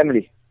racing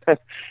family.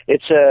 That's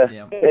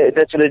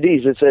what it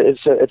is.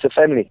 It's a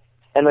family,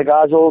 and the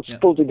guys all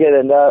pulled together.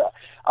 And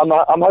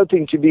I'm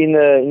hoping to be in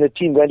the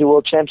team going to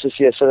World Champs this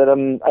year, so that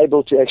I'm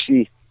able to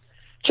actually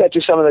chat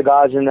to some of the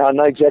guys, and I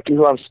know exactly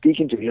who I'm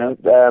speaking to,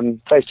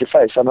 face to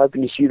face. I'm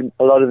hoping to see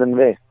a lot of them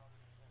there.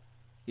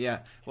 Yeah.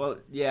 Well,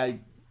 yeah.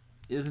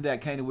 Isn't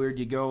that kind of weird?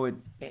 You go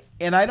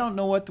and I don't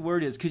know what the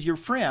word is because you're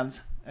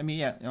friends. I mean,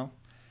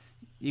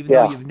 even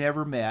though you've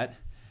never met.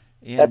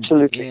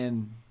 Absolutely.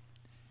 And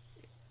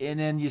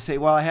then you say,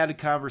 well, I had a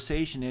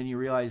conversation, and you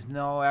realize,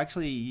 no,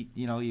 actually,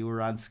 you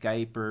were on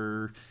Skype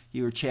or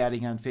you were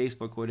chatting on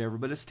Facebook, whatever.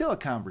 But it's still a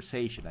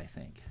conversation, I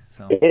think.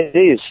 So it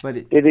is. But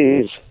it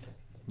is.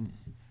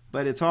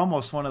 But it's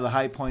almost one of the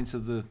high points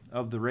of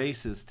the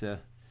race is to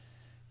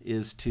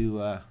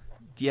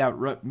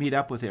meet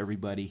up with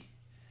everybody.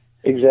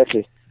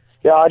 Exactly.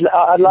 Yeah,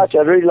 I'd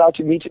really like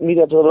to meet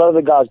up with a lot of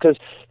the guys, because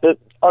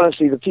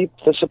honestly,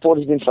 the support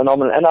has been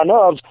phenomenal. And I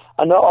know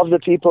of the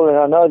people, and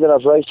I know that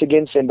I've raced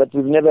against them, but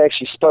we've never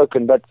actually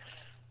spoken. But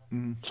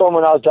from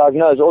when I was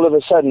diagnosed, all of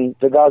a sudden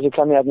the guys were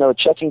coming out and they were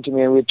chatting to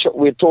me, and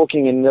we're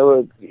talking, and they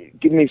were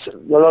giving me a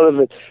lot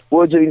of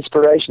words of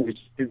inspiration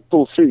to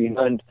pull through,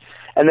 and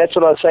that's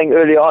what I was saying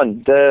earlier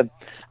on.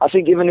 I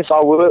think even if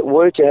I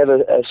were to have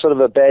a sort of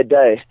a bad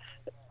day,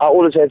 I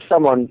always had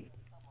someone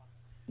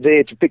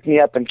there to pick me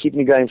up and keep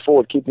me going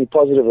forward, keep me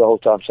positive the whole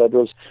time. So it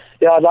was,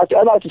 I'd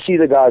like to see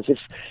the guys. If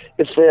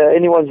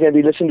anyone's going to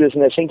be listening to this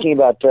and they're thinking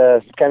about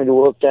coming to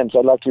World Champs,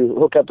 I'd like to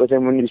hook up with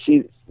them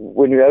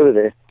when you're over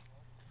there.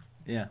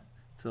 Yeah,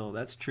 so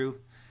that's true.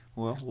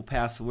 Well, we'll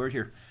pass the word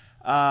here.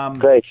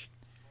 Great.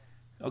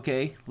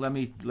 Okay, let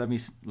me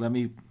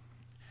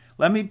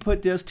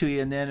put this to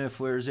you, and then if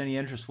there's any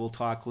interest, we'll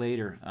talk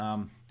later.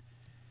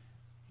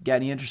 Got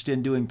any interest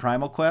in doing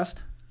Primal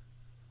Quest?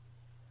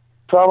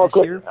 Primal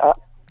Quest.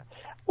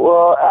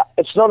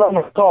 It's not on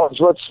the cards.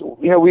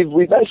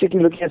 We're basically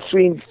looking at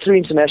three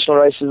international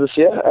races this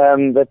year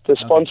that the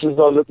sponsors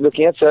are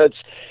looking at. So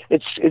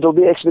it'll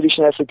be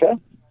Expedition Africa,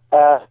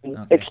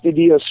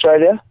 XPD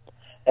Australia,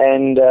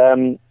 and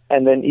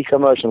then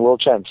EcoMotion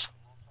World Champs.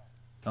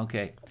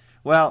 Okay.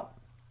 Well,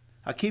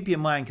 I'll keep you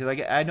in mind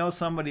because I know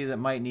somebody that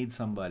might need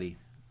somebody.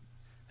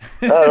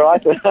 All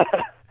right.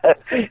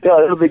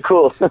 It'll be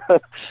cool.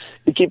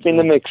 You keep me in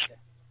the mix.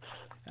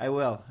 I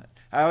will.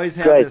 I always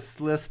have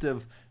this list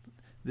of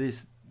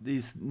these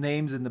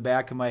names in the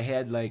back of my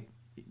head,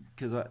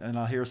 and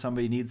I'll hear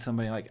somebody needs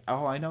somebody, like,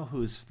 oh, I know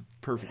who's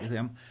perfect with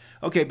him.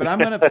 Okay, but I'm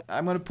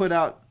gonna put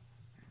out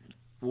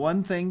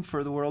one thing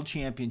for the World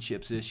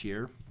Championships this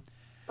year.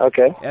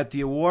 Okay. At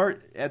the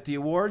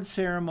award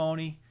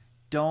ceremony,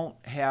 don't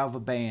have a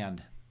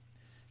band,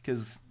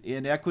 because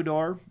in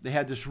Ecuador they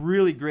had this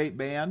really great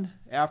band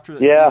after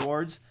the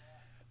awards,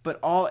 but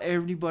all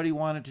everybody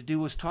wanted to do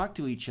was talk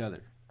to each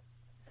other.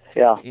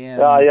 Yeah. And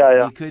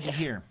you couldn't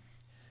hear.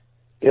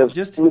 So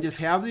just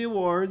have the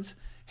awards,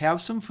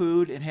 have some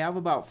food, and have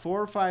about 4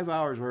 or 5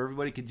 hours where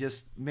everybody could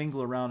just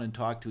mingle around and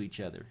talk to each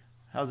other.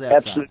 How's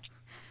that sound?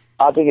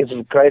 I think it's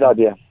a great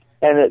idea.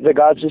 And the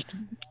guys just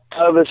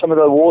go over some of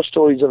the war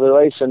stories of the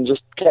race and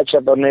just catch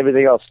up on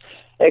everything else.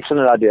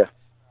 Excellent idea.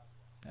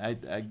 I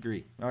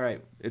agree. All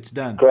right, it's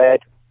done. Great.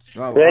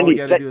 Well, Randy, all we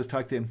got to do is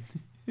talk to him.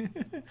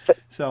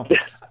 So.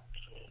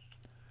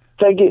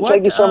 Thank you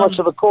so much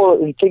for the call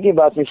and thinking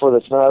about me for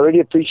this, man. I really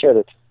appreciate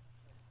it.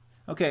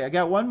 Okay, I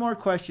got one more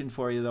question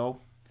for you, though.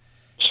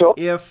 Sure.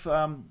 If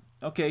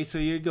so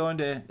you're going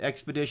to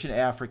Expedition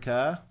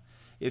Africa.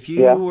 If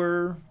you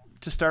were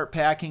to start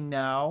packing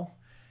now?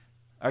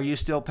 Are you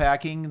still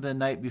packing the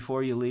night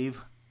before you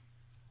leave?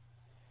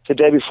 The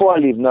day before I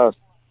leave, no.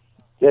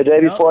 The day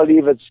before I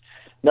leave, it's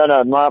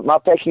no. My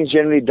packing is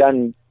generally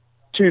done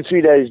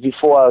 2-3 days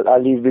before I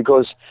leave,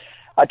 because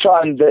I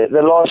try and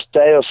the last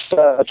day or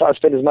so, I try and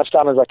spend as much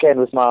time as I can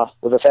with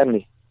the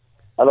family.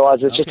 Otherwise,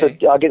 it's just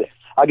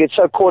I get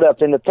so caught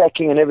up in the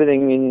packing and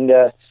everything,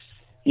 and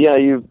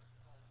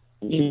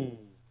you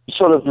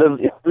sort of live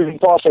moving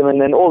past them,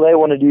 and then all they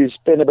want to do is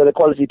spend a bit of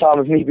quality time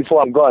with me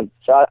before I'm gone.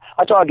 So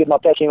I try and get my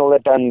packing all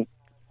that done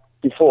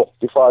before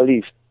I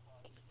leave.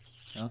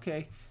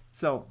 Okay,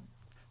 so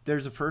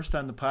there's a first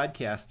on the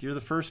podcast. You're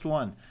the first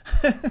one.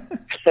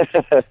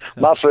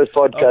 My first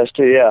podcast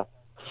too, yeah.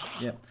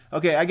 Yeah.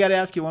 Okay, I got to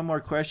ask you one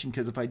more question,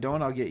 because if I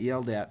don't, I'll get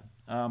yelled at.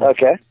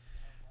 Okay.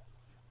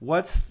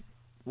 What's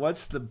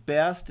the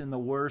best and the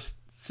worst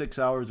 6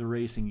 hours of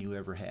racing you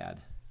ever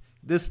had?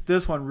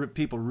 This one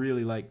people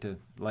really like to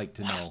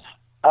know.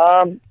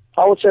 I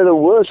would say the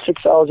worst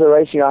 6 hours of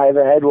racing I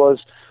ever had was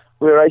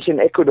we were racing in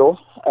Ecuador.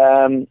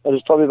 It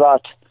was probably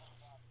about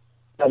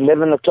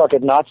 11 o'clock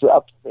at night. We're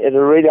up at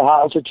a really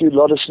high altitude, a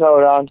lot of snow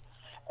around,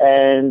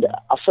 and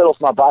I fell off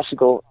my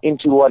bicycle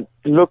into what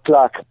looked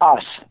like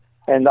ice,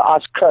 and the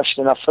ice crushed,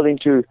 and I fell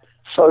into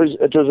froze.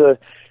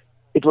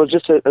 It was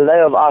just a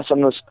layer of ice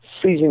on this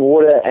freezing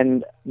water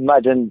and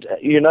mud, and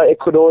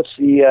Ecuador, it's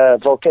the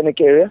volcanic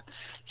area.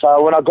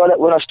 So when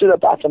I stood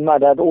up out the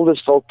mud, I had all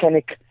this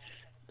volcanic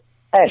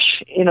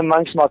ash in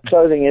amongst my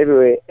clothing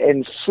everywhere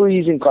in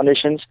freezing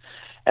conditions.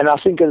 And I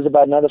think it was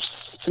about another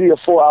 3 or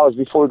 4 hours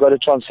before we got a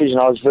transition.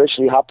 I was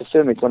virtually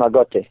hypothermic when I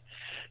got there.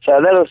 So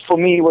that for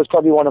me was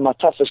probably one of my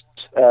toughest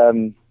 4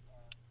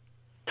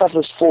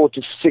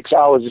 to 6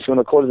 hours, if you want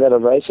to call it that,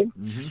 of racing.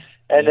 Mm-hmm.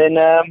 And then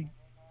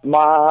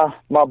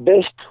my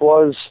best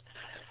was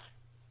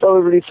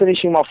probably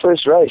finishing my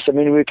first race. I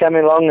mean, we were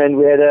coming along and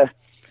we had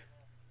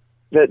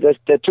the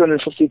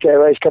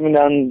 250k race coming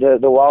down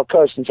the Wild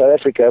Coast in South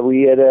Africa.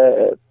 We had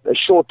a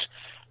short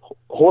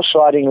horse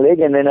riding leg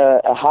and then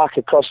a hike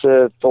across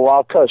the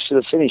Wild Coast to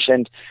the finish.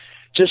 And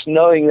just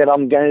knowing that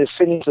I'm going to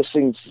finish this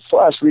thing,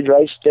 for us, we'd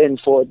raced then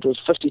it was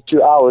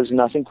 52 hours, and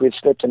I think we'd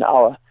slept an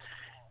hour.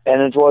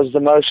 And it was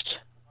the most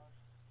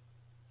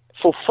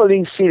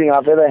fulfilling feeling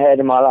I've ever had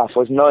in my life,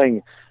 was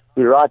knowing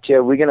we're right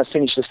here, we're going to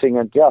finish this thing.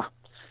 And yeah,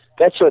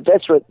 that's where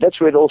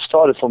it all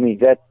started for me.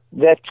 That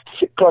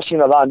crossing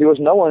the line, there was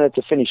no one at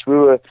the finish. We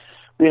were,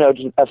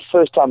 a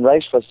first time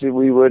race for us.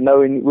 We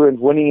weren't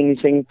winning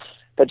anything,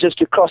 but just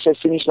to cross that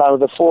finish line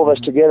with the four of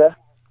us together,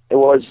 it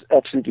was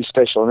absolutely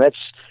special. And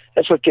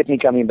that's what kept me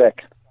coming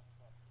back.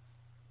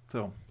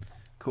 So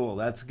cool.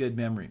 That's a good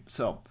memory.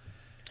 So,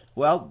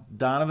 well,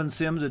 Donovan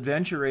Sims,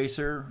 Adventure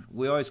Racer,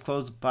 we always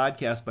close the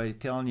podcast by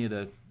telling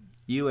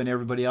you and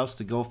everybody else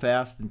to go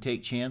fast and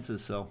take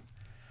chances. So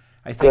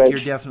I think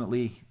you're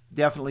definitely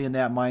in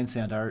that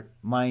mindset,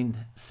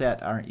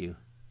 aren't you?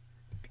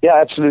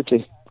 Yeah,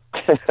 absolutely.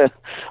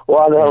 Well,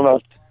 I don't know.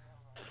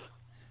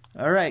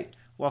 All right.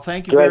 Well,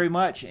 thank you very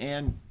much.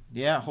 And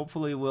yeah,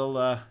 hopefully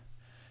we'll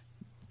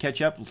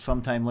catch up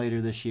sometime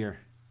later this year.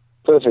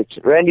 Perfect.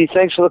 Randy,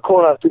 thanks for the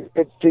call. I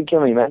think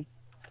of me, man.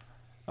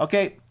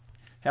 Okay.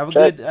 Have a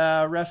good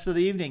rest of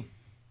the evening.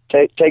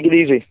 Take it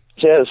easy.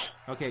 Cheers.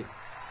 Okay.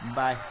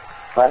 Bye.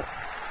 Bye.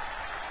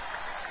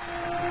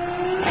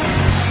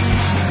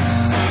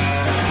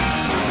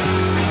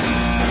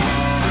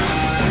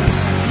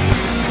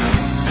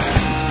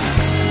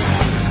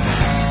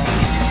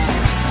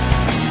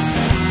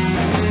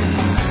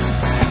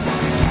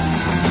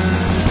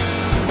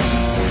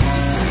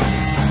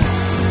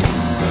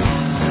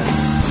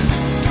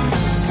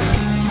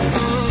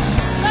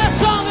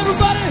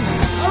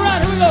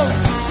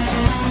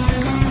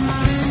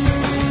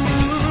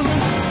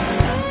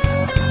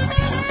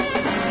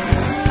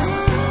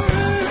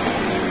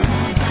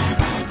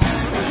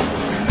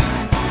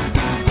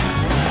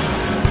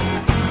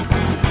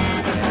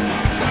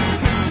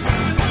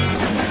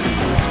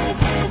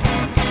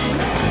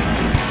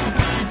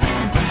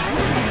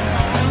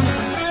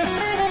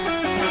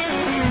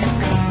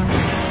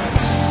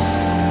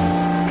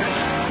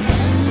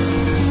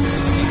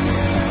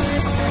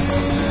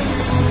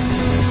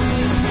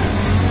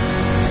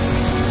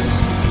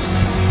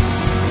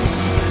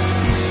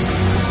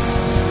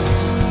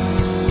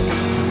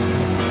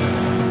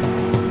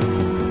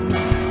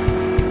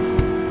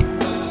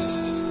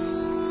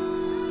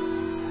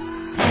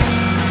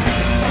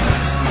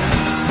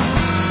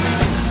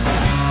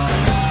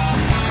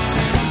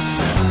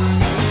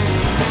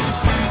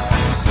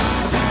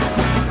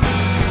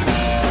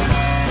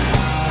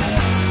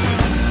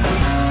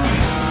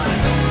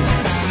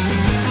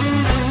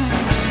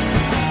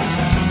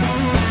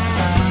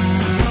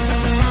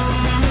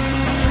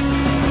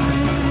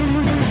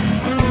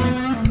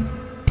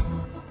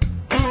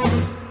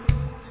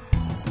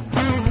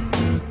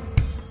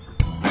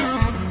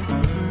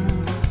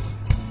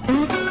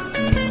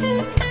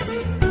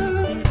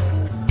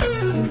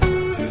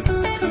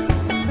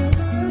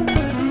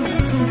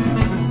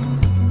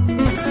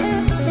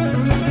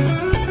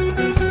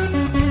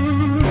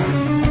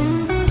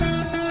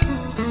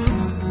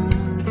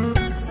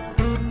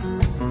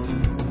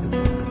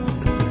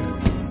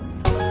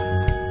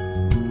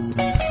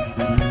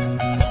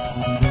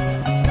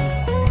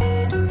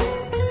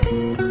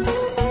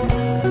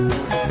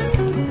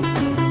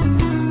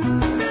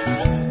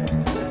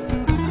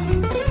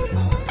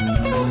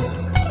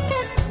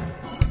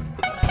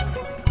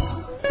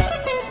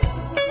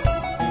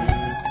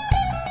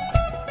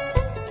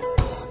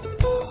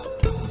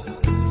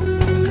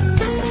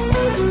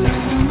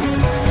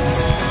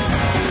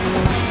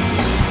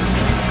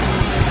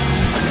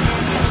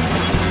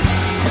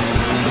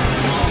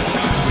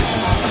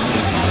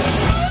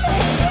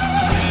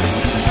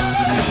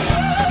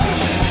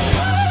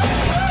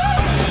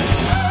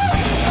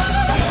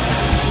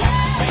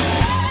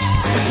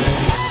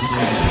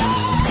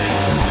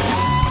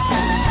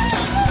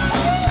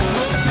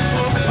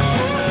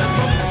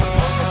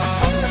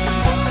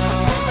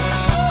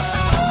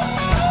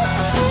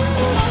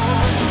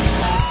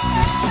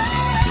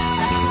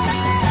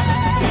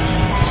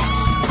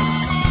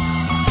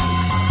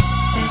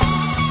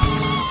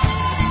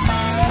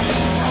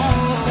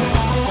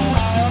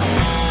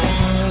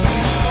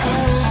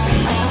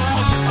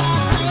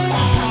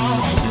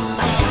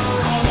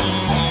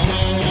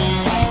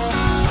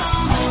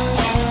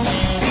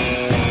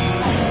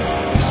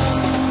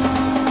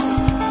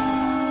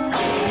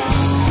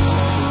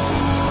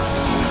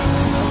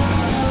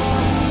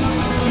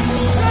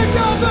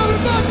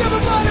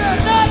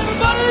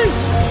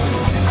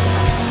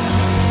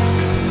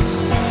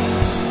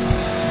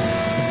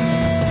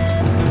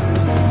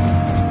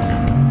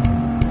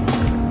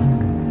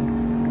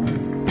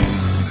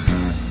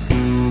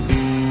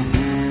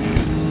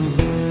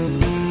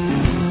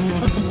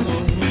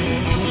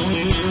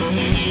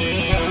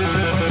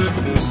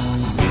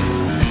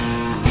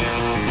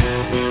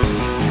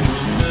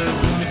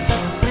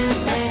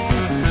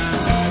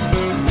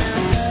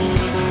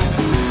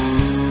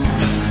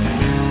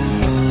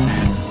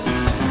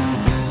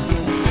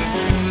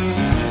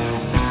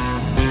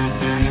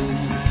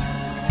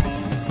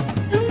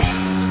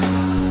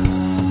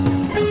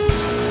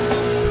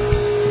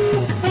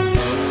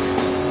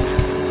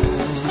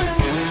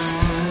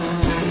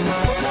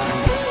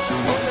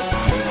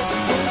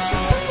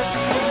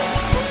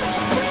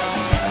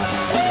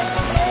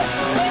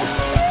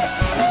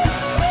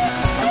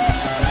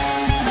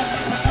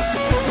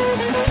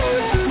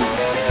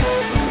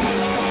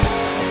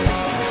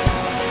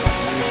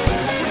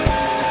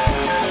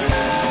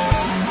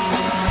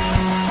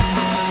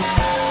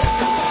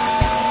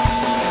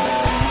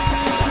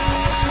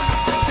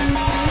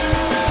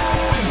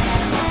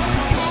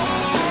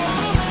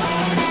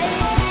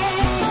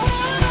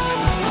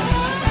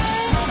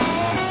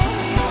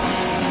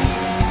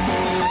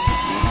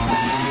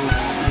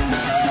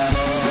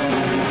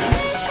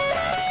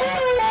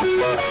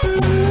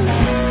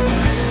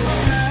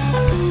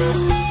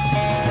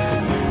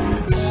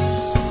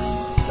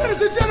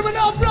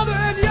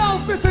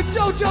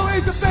 Mojo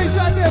Ace of Base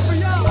right there for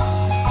y'all.